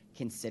they're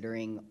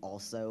considering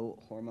also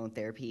hormone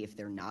therapy, if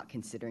they're not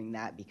considering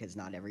that, because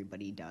not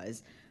everybody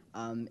does.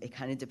 It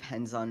kind of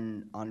depends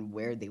on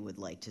where they would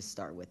like to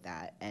start with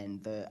that.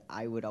 And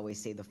I would always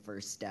say the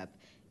first step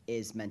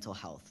is mental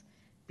health,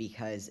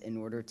 because in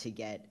order to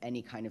get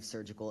any kind of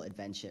surgical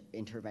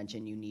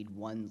intervention, you need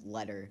one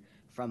letter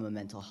from a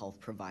mental health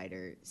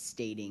provider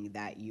stating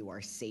that you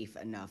are safe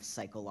enough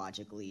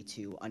psychologically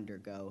to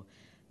undergo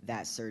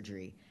that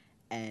surgery.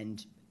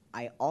 And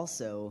I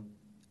also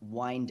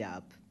wind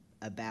up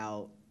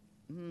about,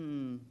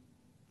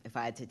 if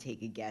I had to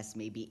take a guess,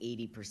 maybe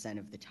 80%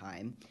 of the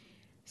time,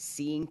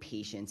 seeing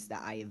patients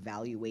that I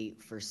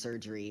evaluate for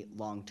surgery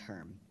long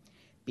term.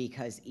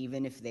 Because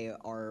even if they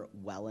are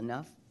well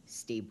enough,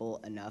 stable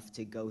enough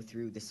to go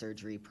through the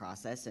surgery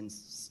process and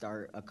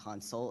start a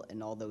consult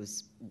and all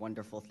those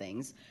wonderful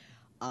things,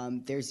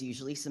 there's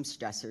usually some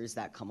stressors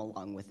that come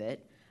along with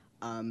it.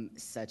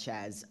 Such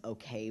as,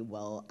 okay,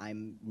 well,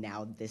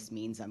 this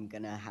means I'm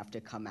gonna have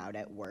to come out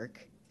at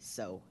work,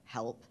 so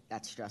help,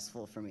 that's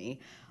stressful for me.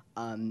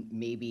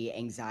 Maybe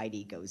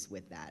anxiety goes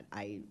with that.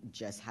 I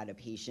just had a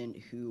patient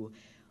who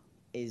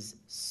is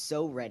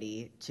so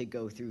ready to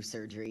go through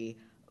surgery,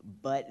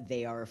 but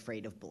they are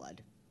afraid of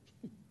blood.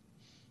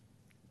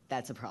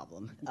 That's a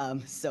problem.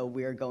 So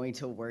we're going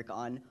to work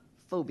on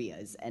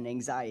phobias and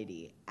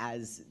anxiety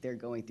as they're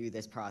going through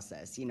this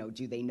process.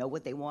 Do they know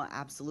what they want?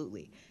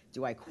 Absolutely.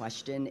 Do I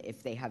question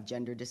if they have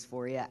gender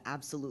dysphoria?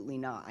 Absolutely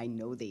not. I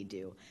know they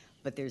do.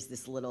 But there's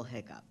this little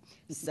hiccup.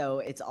 So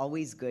it's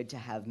always good to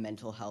have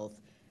mental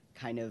health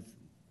kind of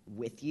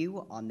with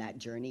you on that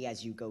journey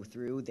as you go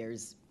through.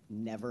 There's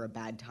never a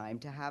bad time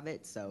to have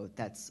it, so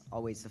that's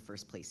always the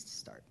first place to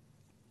start.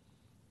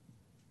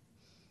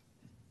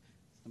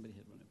 Somebody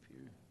had one up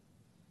here.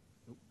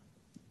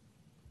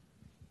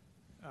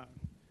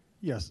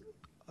 Yes.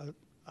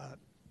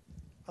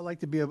 I'd like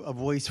to be a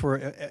voice for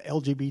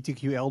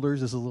LGBTQ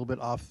elders. This is a little bit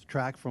off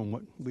track from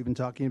what we've been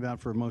talking about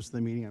for most of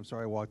the meeting. I'm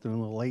sorry I walked in a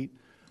little late.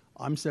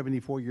 I'm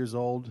 74 years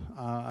old.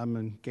 I'm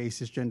a gay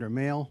cisgender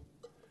male.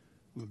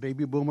 I'm a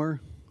baby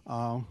boomer.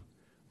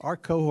 Our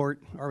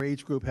cohort, our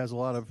age group has a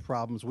lot of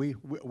problems. We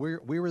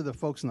were the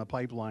folks in the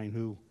pipeline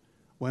who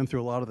went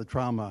through a lot of the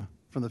trauma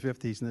from the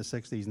 50s and the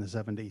 60s and the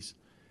 70s.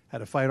 Had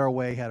to fight our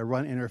way, had to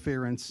run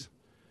interference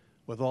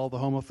with all the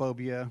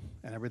homophobia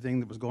and everything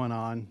that was going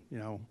on. You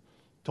know,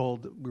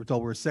 we were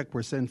told we're sick,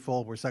 we're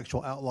sinful, we're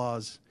sexual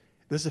outlaws.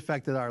 This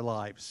affected our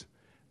lives.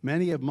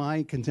 Many of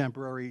my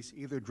contemporaries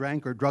either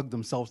drank or drugged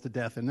themselves to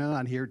death, and they're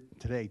not here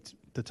today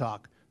to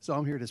talk, so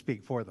I'm here to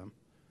speak for them.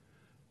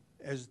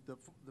 As the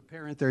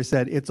parent there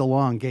said, it's a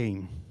long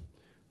game.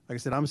 Like I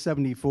said, I'm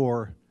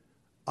 74.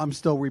 I'm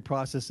still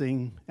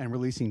reprocessing and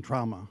releasing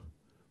trauma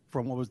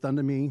from what was done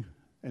to me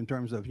in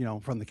terms of, you know,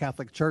 from the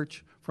Catholic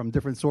Church, from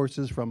different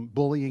sources, from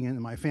bullying in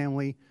my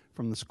family,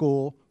 from the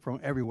school,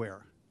 from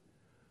everywhere.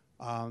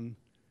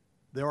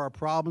 There are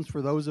problems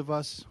for those of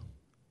us.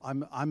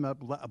 I'm a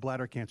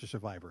bladder cancer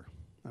survivor,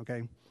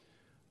 okay?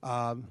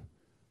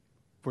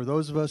 For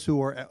those of us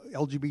who are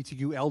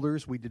LGBTQ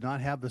elders, we did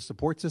not have the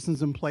support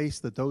systems in place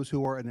that those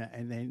who are in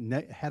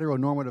a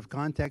heteronormative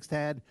context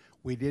had.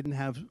 We didn't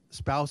have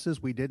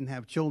spouses. We didn't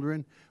have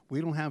children.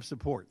 We don't have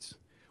supports.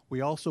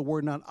 We also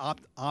were not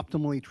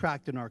optimally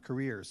tracked in our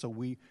careers, so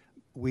we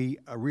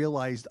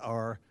realized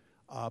our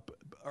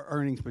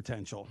earnings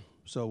potential.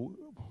 So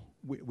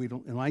we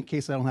don't. In my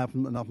case, I don't have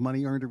enough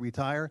money earned to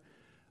retire.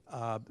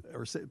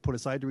 Or put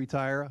aside to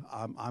retire.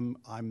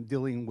 I'm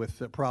dealing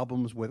with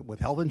problems with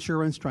health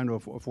insurance, trying to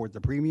afford the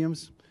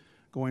premiums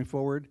going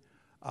forward.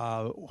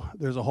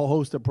 There's a whole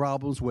host of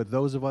problems with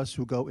those of us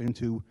who go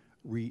into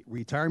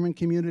retirement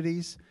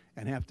communities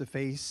and have to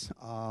face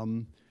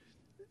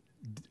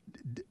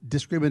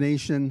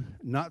discrimination,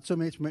 not so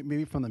much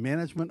maybe from the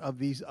management of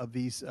these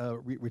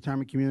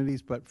retirement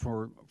communities, but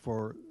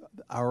for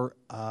our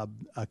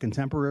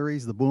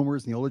contemporaries, the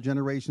boomers and the older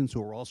generations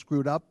who are all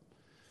screwed up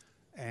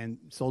and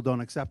still don't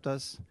accept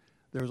us.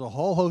 There's a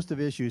whole host of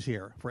issues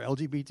here for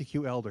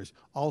LGBTQ elders.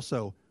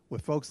 Also,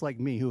 with folks like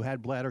me who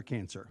had bladder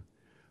cancer.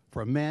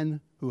 For men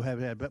who have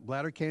had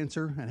bladder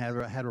cancer and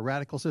had a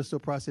radical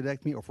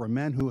cystoprostatectomy, or for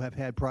men who have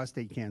had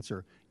prostate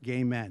cancer,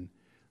 gay men.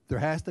 There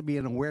has to be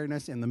an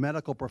awareness in the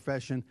medical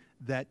profession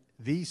that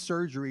these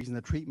surgeries and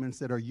the treatments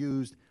that are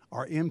used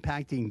are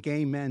impacting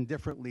gay men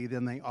differently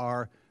than they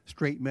are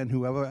straight men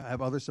who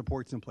have other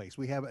supports in place.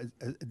 We have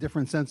a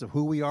different sense of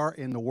who we are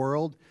in the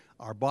world,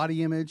 our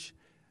body image,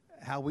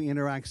 how we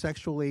interact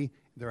sexually.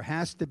 There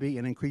has to be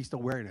an increased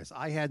awareness.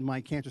 I had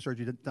my cancer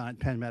surgery done at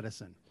Penn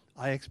Medicine.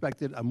 I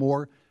expected a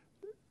more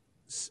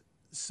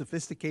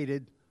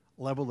sophisticated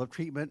level of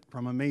treatment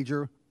from a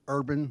major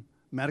urban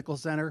medical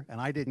center, and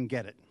I didn't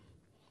get it.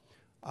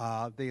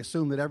 They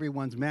assume that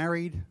everyone's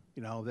married,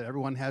 you know, that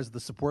everyone has the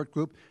support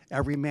group.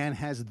 Every man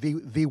has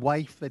the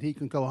wife that he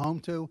can go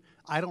home to.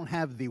 I don't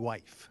have the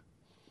wife.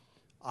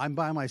 I'm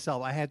by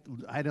myself. I had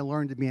to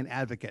learn to be an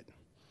advocate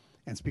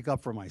and speak up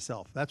for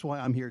myself. That's why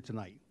I'm here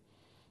tonight.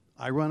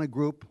 I run a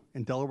group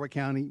in Delaware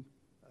County.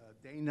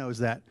 Dane knows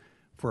that.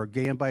 For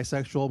gay and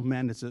bisexual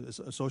men, it's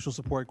a social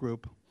support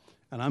group.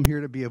 And I'm here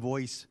to be a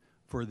voice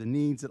for the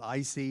needs that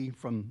I see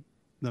from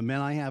the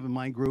men I have in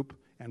my group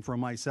and for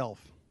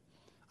myself.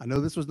 I know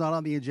this was not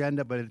on the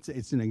agenda, but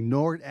it's an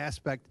ignored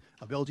aspect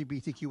of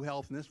LGBTQ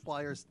health, and this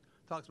flyer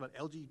talks about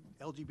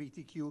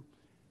LGBTQ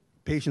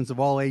patients of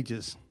all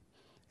ages.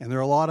 And there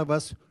are a lot of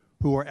us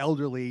who are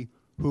elderly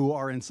who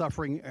are in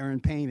suffering or in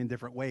pain in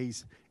different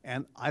ways,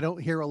 and I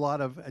don't hear a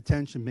lot of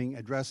attention being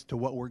addressed to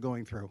what we're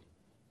going through.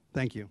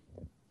 Thank you.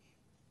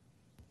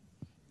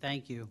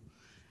 Thank you.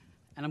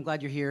 And I'm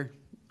glad you're here.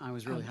 I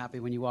was really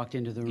happy when you walked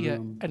into the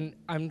room. Yeah, and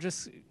I'm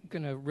just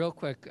going to real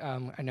quick,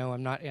 I know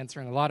I'm not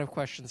answering a lot of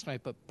questions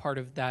tonight, but part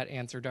of that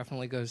answer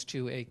definitely goes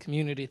to a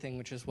community thing,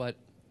 which is what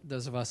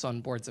those of us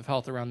on boards of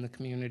health around the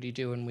community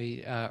do, and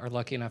we are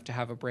lucky enough to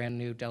have a brand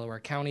new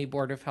Delaware County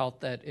Board of Health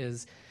that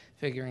is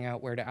figuring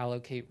out where to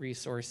allocate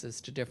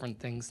resources to different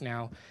things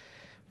now.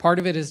 Part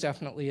of it is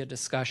definitely a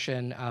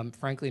discussion,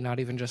 frankly, not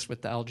even just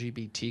with the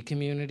LGBT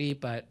community,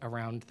 but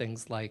around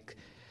things like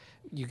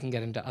you can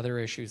get into other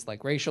issues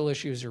like racial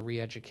issues or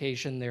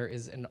re-education. There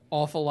is an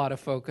awful lot of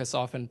focus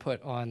often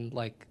put on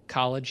like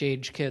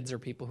college-age kids or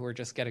people who are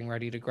just getting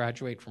ready to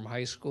graduate from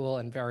high school,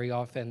 and very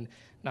often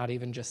not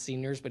even just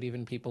seniors, but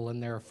even people in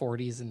their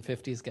 40s and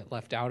 50s get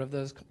left out of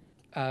those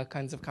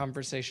kinds of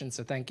conversations.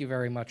 So thank you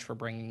very much for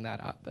bringing that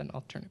up, and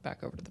I'll turn it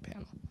back over to the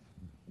panel.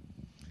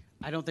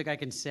 I don't think I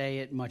can say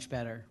it much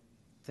better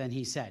than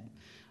he said.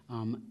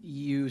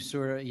 You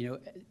sort of,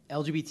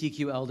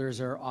 LGBTQ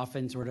elders are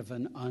often sort of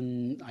an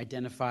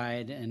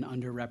unidentified and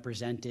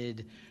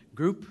underrepresented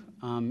group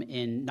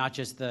in not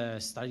just the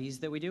studies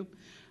that we do,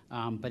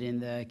 but in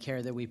the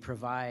care that we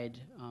provide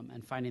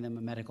and finding them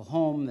a medical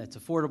home that's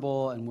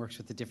affordable and works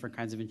with the different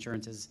kinds of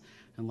insurances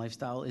and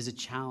lifestyle is a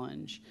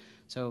challenge.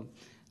 So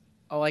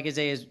all I can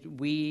say is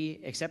we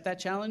accept that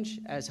challenge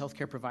as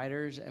healthcare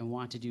providers and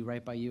want to do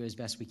right by you as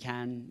best we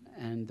can.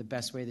 And the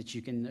best way that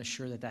you can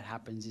assure that that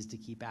happens is to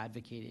keep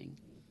advocating.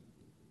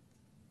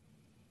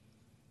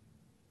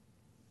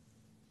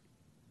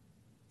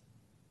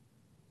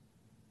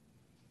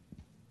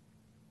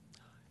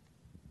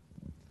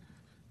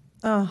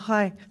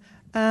 Hi.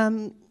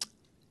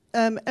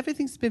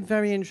 Everything's been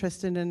very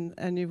interesting,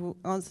 and you've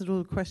answered all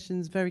the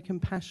questions very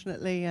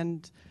compassionately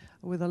and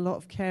with a lot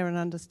of care and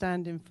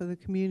understanding for the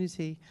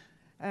community.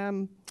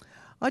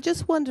 I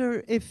just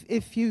wonder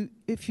if you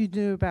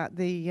knew about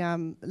the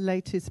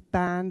latest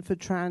ban for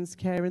trans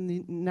care in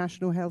the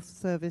National Health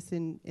Service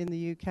in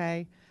the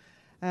UK.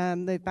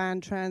 They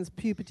banned trans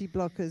puberty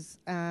blockers,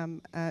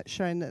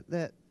 showing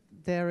that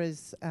there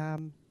is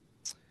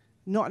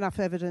not enough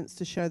evidence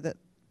to show that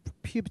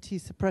puberty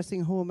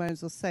suppressing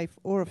hormones are safe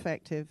or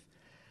effective.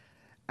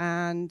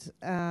 And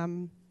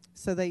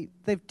so they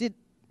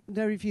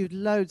reviewed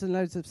loads and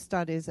loads of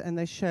studies, and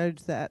they showed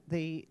that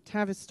the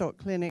Tavistock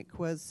Clinic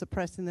was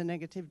suppressing the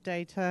negative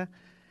data.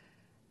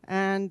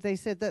 And they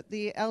said that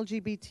the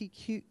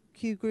LGBTQ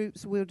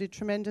groups wielded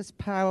tremendous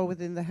power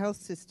within the health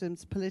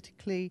systems,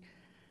 politically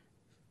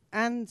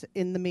and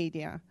in the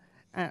media,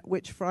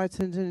 which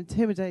frightened and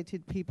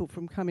intimidated people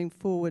from coming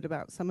forward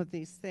about some of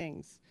these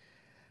things.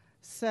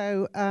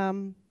 So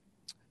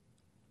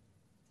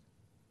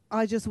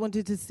I just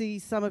wanted to see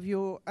some of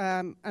your,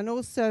 and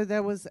also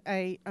there was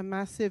a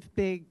massive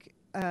big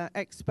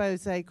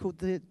expose called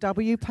the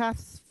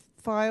WPATH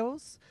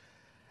files.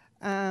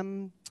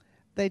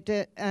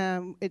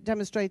 It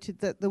demonstrated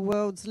that the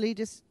world's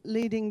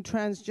leading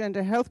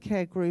transgender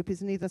healthcare group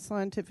is neither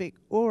scientific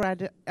or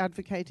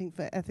advocating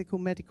for ethical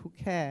medical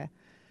care.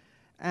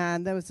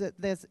 And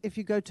if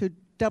you go to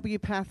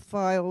WPATH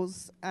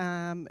files,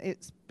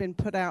 it's been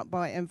put out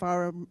by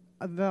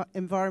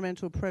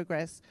Environmental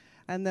Progress,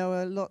 and there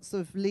were lots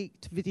of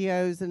leaked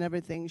videos and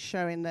everything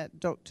showing that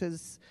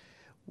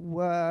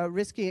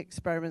risky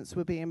experiments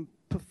were being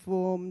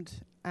performed,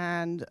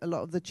 and a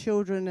lot of the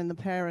children and the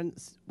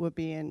parents were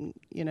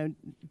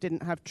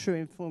didn't have true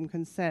informed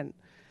consent.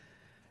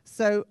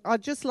 So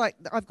I've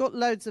got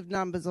loads of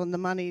numbers on the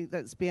money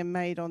that's being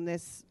made on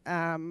this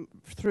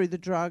through the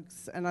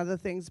drugs and other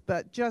things,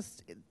 but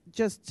just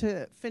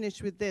to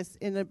finish with this,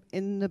 in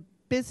the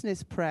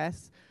business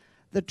press,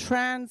 the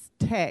trans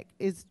tech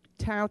is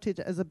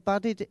touted as a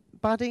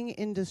budding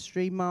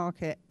industry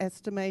market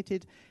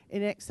estimated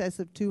in excess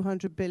of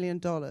 $200 billion.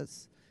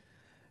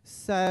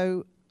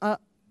 So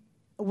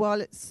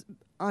while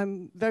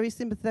I'm very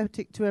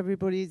sympathetic to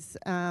everybody's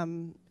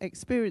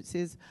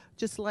experiences,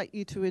 just like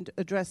you to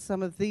address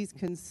some of these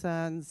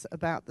concerns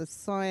about the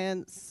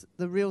science,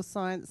 the real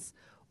science,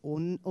 or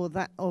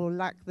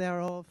lack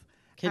thereof,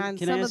 and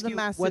some of the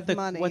massive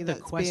money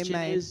that's being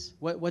made.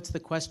 What's the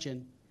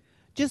question?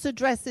 Just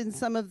addressing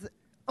some of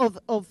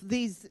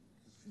these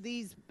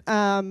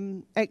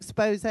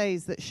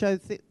exposés that show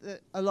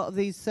that a lot of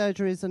these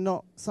surgeries are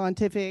not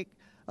scientific,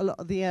 a lot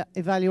of the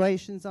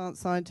evaluations aren't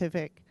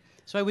scientific.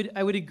 So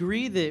I would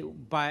agree that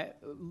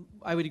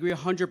I would agree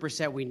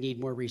 100% we need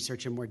more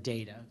research and more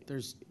data.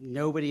 There's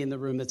nobody in the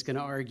room that's going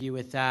to argue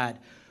with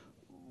that.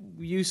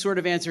 You sort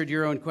of answered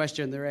your own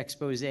question. They're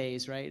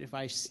exposés, right? If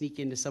I sneak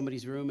into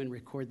somebody's room and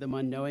record them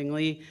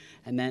unknowingly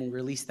and then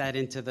release that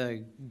into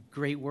the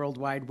great World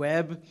Wide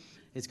Web,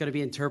 it's going to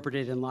be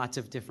interpreted in lots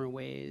of different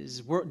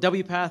ways.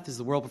 WPATH is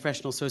the World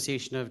Professional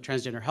Association of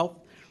Transgender Health.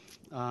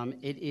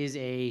 It is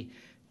a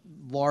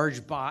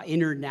large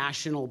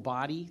international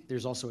body.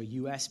 There's also a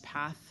US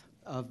path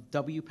of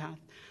WPATH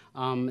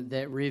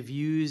that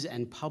reviews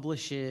and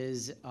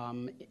publishes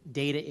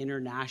data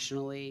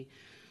internationally.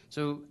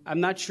 So I'm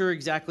not sure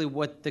exactly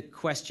what the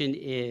question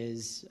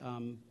is,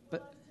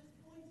 but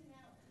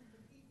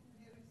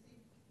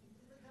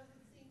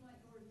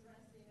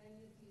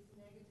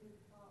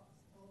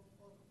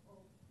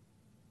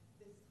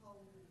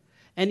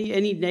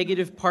any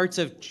negative parts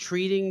of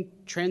treating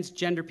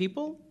transgender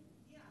people?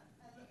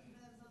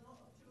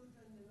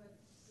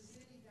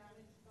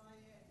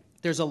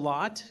 There's a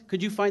lot.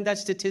 Could you find that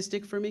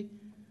statistic for me?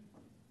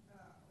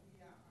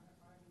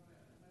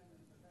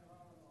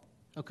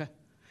 Okay.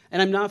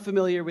 And I'm not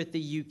familiar with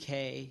the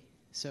UK,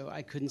 so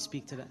I couldn't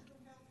speak to that.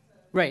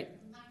 Right.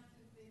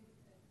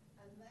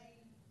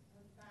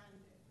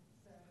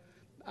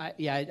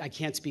 I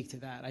can't speak to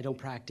that. I don't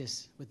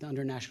practice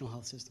under national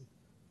health system.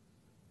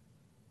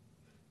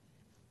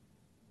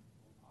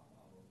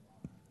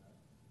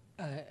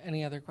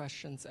 Any other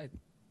questions?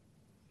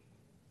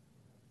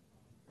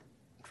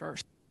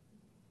 First.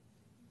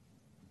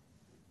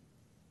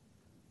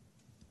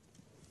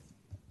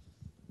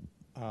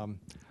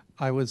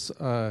 I was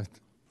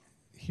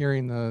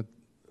hearing the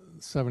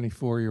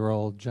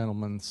 74-year-old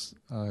gentleman's,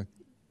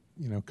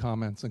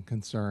 comments and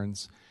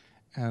concerns,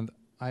 and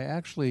I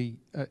actually,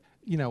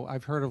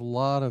 I've heard a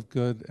lot of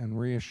good and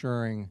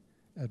reassuring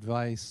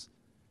advice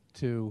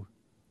to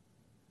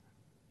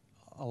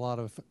a lot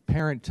of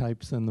parent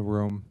types in the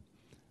room,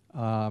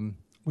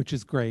 which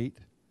is great,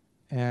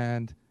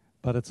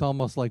 but it's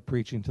almost like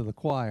preaching to the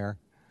choir.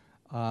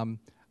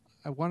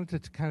 I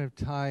wanted to kind of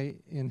tie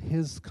in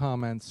his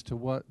comments to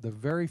what the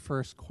very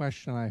first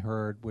question I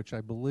heard, which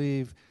I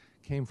believe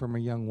came from a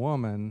young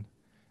woman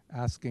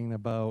asking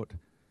about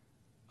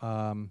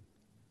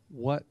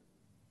what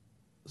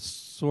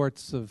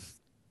sorts of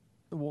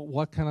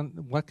what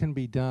can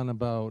be done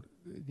about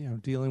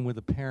dealing with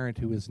a parent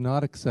who is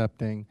not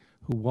accepting,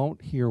 who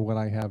won't hear what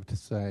I have to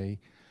say,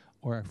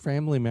 or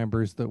family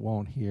members that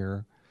won't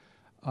hear.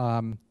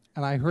 And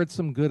I heard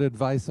some good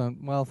advice on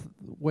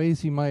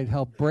ways you might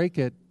help break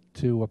it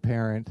to a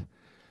parent,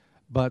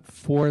 but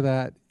for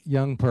that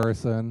young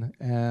person,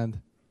 and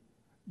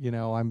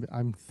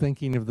I'm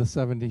thinking of the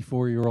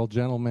 74-year-old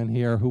gentleman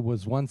here who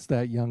was once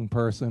that young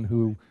person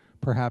who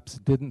perhaps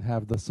didn't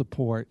have the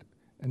support,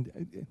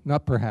 and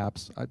not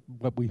perhaps,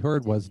 what we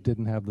heard was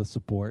didn't have the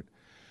support.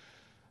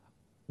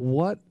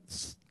 What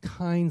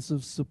kinds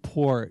of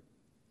support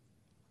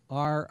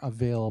are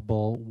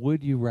available,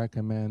 would you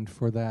recommend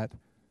for that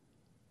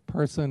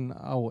person,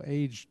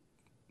 age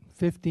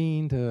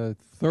 15 to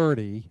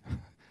 30,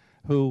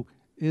 who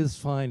is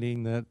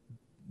finding that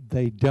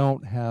they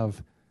don't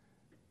have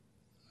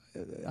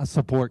a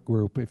support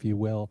group, if you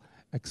will,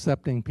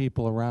 accepting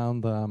people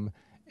around them,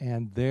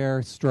 and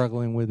they're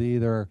struggling with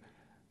either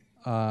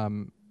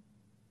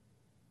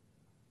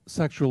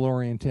sexual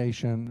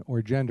orientation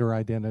or gender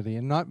identity,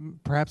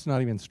 and perhaps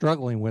not even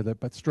struggling with it,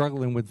 but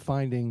struggling with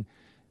finding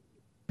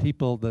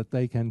people that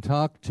they can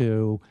talk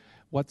to.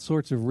 What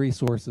sorts of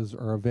resources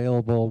are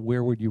available?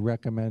 Where would you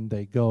recommend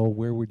they go?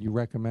 Where would you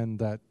recommend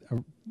that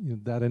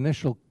that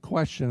initial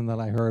question that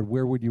I heard,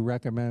 where would you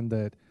recommend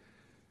that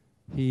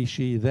he,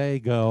 she, they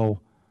go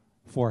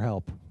for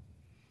help?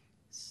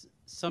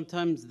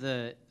 Sometimes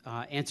the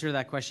answer to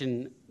that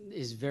question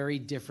is very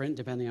different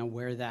depending on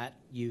where that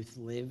youth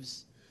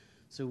lives.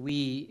 So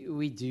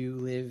we do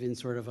live in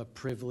sort of a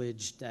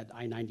privileged at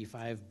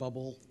I-95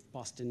 bubble,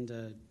 Boston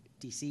to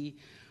DC,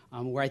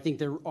 where I think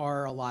there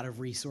are a lot of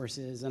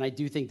resources. And I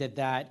do think that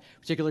that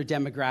particular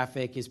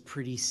demographic is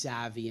pretty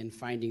savvy in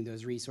finding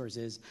those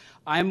resources.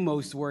 I'm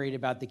most worried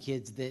about the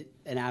kids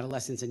and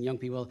adolescents and young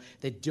people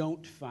that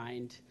don't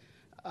find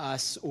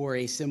us or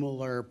a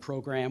similar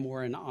program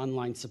or an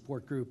online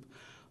support group.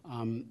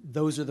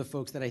 Those are the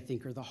folks that I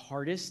think are the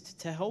hardest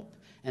to help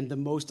and the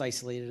most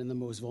isolated and the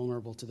most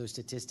vulnerable to those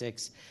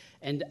statistics.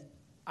 And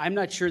I'm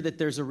not sure that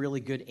there's a really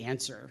good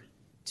answer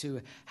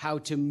to how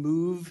to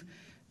move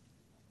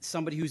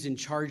somebody who's in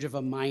charge of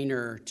a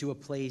minor to a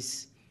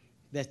place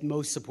that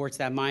most supports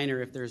that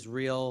minor if there's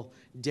real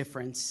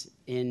difference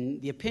in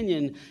the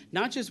opinion,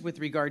 not just with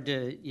regard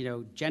to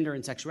gender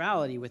and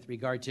sexuality, with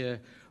regard to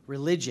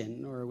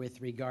religion or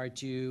with regard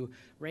to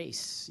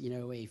race. A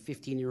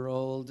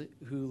 15-year-old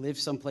who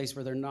lives someplace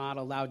where they're not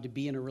allowed to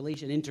be in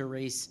an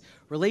inter-race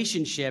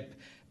relationship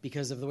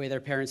because of the way their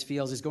parents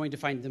feels is going to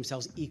find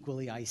themselves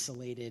equally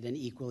isolated and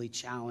equally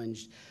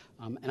challenged.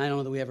 And I don't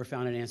know that we ever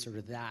found an answer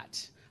to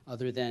that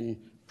other than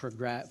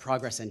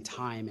progress and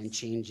time and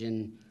change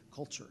in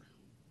culture.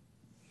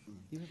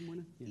 You have more?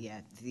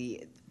 Yeah,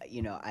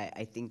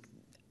 I think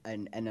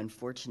an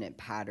unfortunate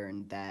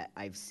pattern that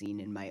I've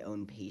seen in my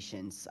own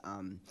patients,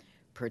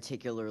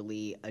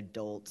 particularly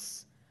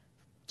adults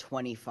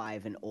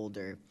 25 and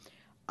older,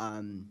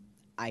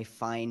 I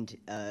find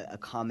a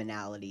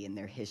commonality in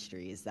their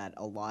history is that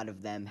a lot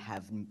of them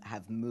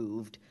have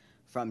moved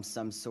from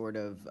some sort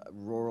of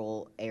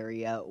rural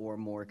area or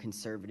more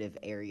conservative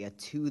area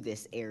to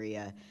this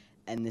area,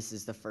 and this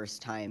is the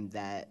first time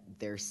that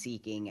they're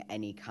seeking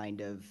any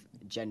kind of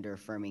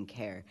gender-affirming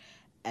care.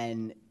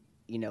 And,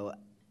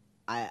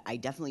 I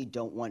definitely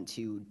don't want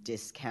to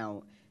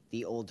discount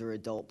the older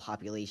adult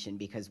population,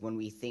 because when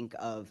we think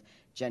of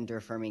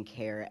gender-affirming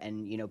care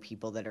and,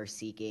 people that are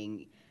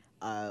seeking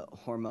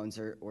hormones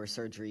or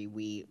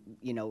surgery,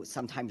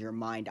 sometimes your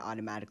mind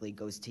automatically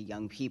goes to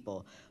young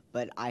people.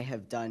 But I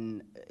have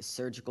done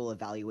surgical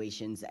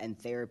evaluations and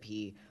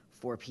therapy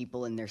for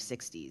people in their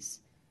 60s.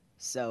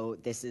 So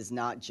this is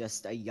not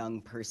just a young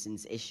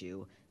person's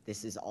issue.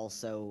 This is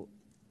also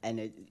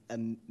a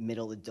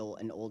middle adult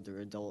and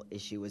older adult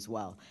issue as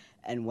well.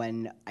 And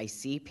when I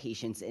see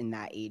patients in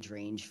that age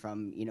range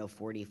from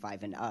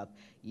 45 and up,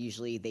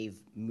 usually they've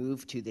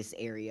moved to this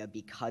area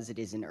because it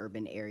is an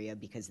urban area,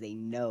 because they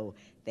know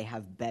they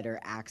have better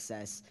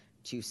access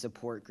to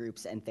support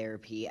groups and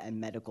therapy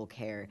and medical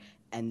care,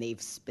 and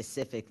they've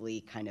specifically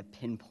kind of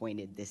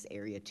pinpointed this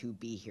area to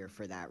be here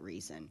for that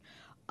reason.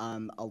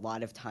 A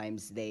lot of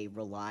times they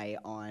rely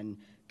on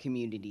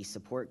community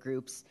support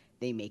groups.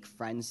 They make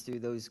friends through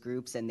those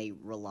groups, and they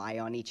rely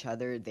on each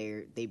other.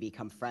 They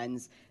become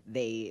friends.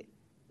 They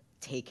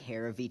take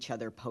care of each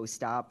other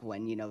post-op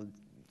when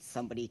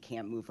somebody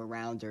can't move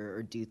around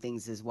or do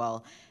things as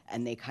well,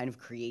 and they kind of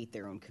create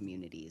their own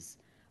communities.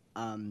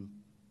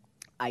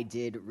 I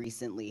did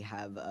recently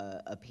have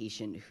a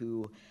patient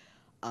who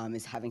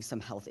is having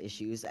some health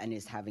issues and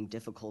is having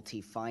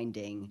difficulty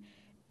finding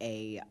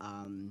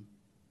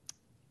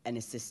an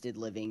assisted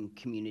living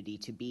community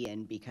to be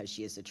in because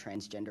she is a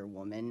transgender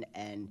woman,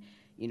 and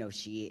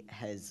she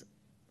has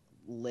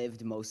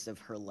lived most of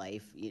her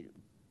life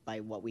by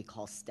what we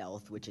call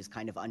stealth, which is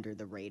kind of under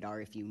the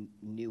radar. If you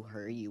knew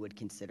her, you would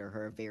consider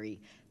her a very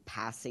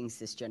passing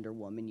cisgender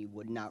woman. You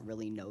would not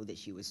really know that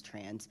she was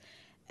trans.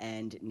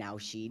 And now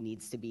she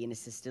needs to be in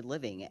assisted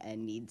living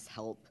and needs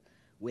help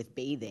with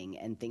bathing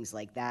and things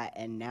like that.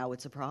 And now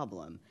it's a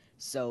problem.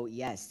 So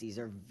yes, these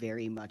are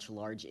very much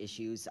large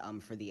issues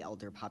for the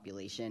elder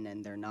population,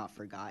 and they're not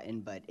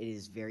forgotten, but it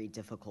is very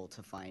difficult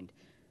to find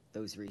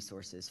those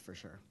resources for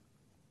sure.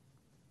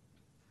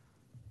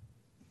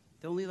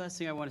 The only last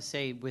thing I want to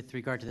say with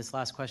regard to this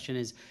last question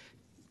is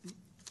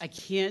I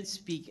can't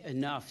speak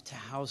enough to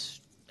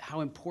how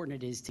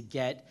important it is to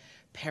get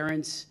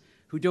parents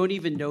who don't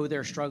even know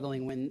they're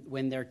struggling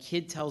when their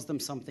kid tells them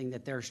something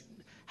that they're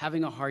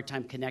having a hard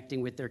time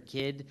connecting with their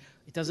kid.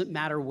 It doesn't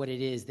matter what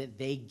it is, that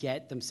they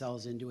get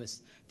themselves into a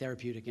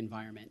therapeutic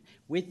environment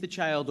with the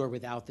child or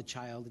without the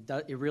child.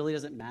 It really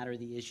doesn't matter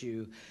the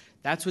issue.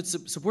 That's what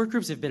support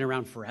groups have been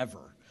around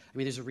forever. I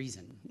mean, there's a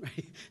reason,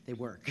 right? They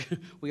work.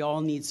 We all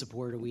need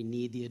support, and we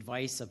need the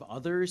advice of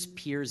others,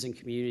 peers, and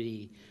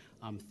community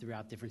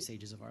throughout different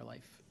stages of our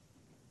life.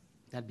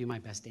 That'd be my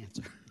best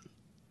answer.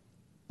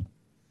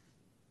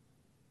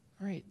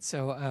 All right,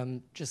 so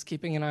just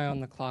keeping an eye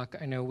on the clock,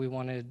 I know we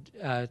wanted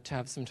to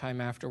have some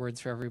time afterwards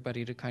for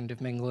everybody to kind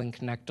of mingle and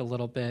connect a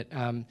little bit.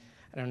 I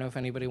don't know if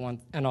anybody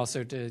wants, and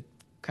also to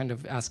kind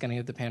of ask any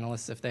of the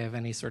panelists if they have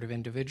any sort of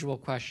individual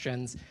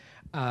questions.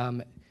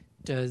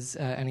 Does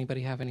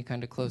anybody have any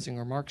kind of closing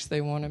remarks they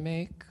want to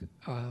make?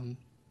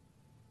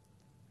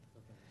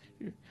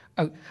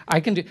 Oh, I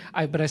can do,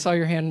 but I saw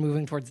your hand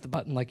moving towards the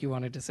button like you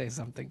wanted to say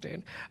something,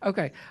 Jane.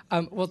 Okay,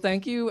 well,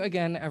 thank you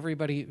again,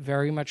 everybody,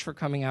 very much for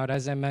coming out.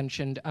 As I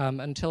mentioned,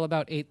 until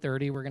about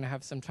 8:30, we're going to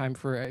have some time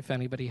for if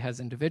anybody has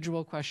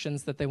individual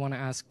questions that they want to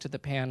ask to the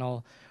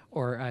panel,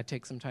 or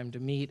take some time to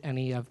meet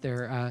any of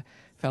their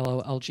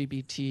fellow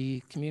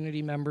LGBT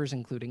community members,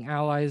 including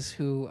allies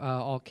who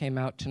all came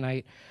out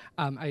tonight.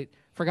 I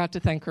forgot to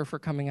thank her for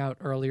coming out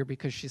earlier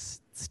because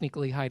she's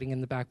sneakily hiding in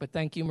the back, but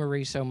thank you,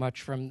 Marie, so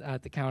much from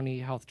the County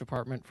Health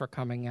Department for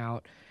coming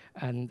out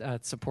and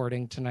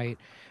supporting tonight.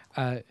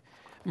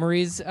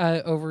 Marie's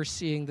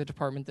overseeing the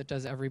department that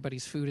does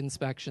everybody's food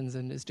inspections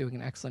and is doing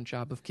an excellent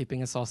job of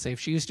keeping us all safe.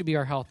 She used to be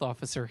our health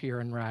officer here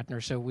in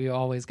Radnor, so we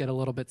always get a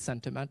little bit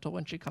sentimental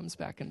when she comes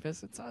back and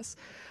visits us.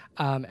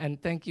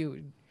 And thank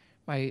you,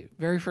 my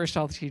very first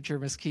health teacher,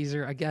 Ms.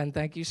 Keyser. Again,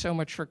 thank you so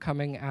much for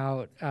coming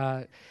out.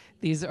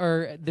 These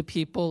are the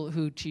people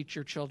who teach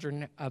your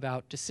children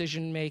about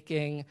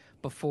decision-making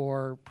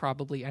before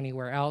probably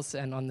anywhere else.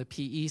 And on the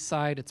PE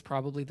side, it's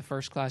probably the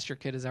first class your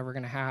kid is ever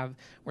going to have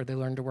where they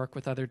learn to work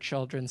with other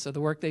children. So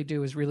the work they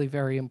do is really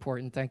very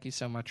important. Thank you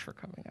so much for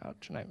coming out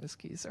tonight, Ms.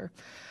 Keyser.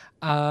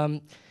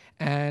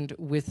 And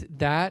with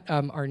that,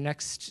 our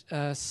next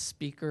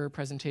speaker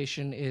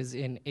presentation is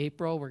in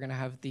April. We're going to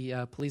have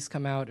the police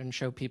come out and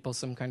show people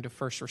some kind of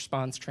first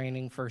response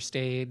training, first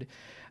aid,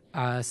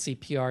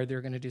 CPR.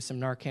 They're going to do some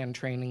Narcan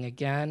training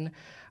again.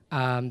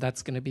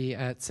 That's going to be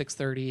at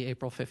 6:30,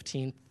 April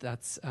 15th.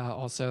 That's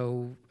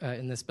also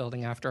in this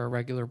building after our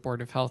regular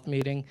Board of Health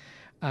meeting.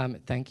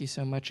 Thank you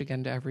so much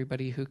again to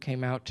everybody who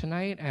came out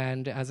tonight.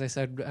 And as I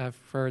said,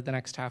 for the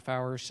next half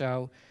hour or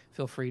so,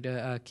 feel free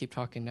to keep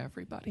talking to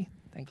everybody.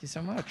 Thank you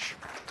so much.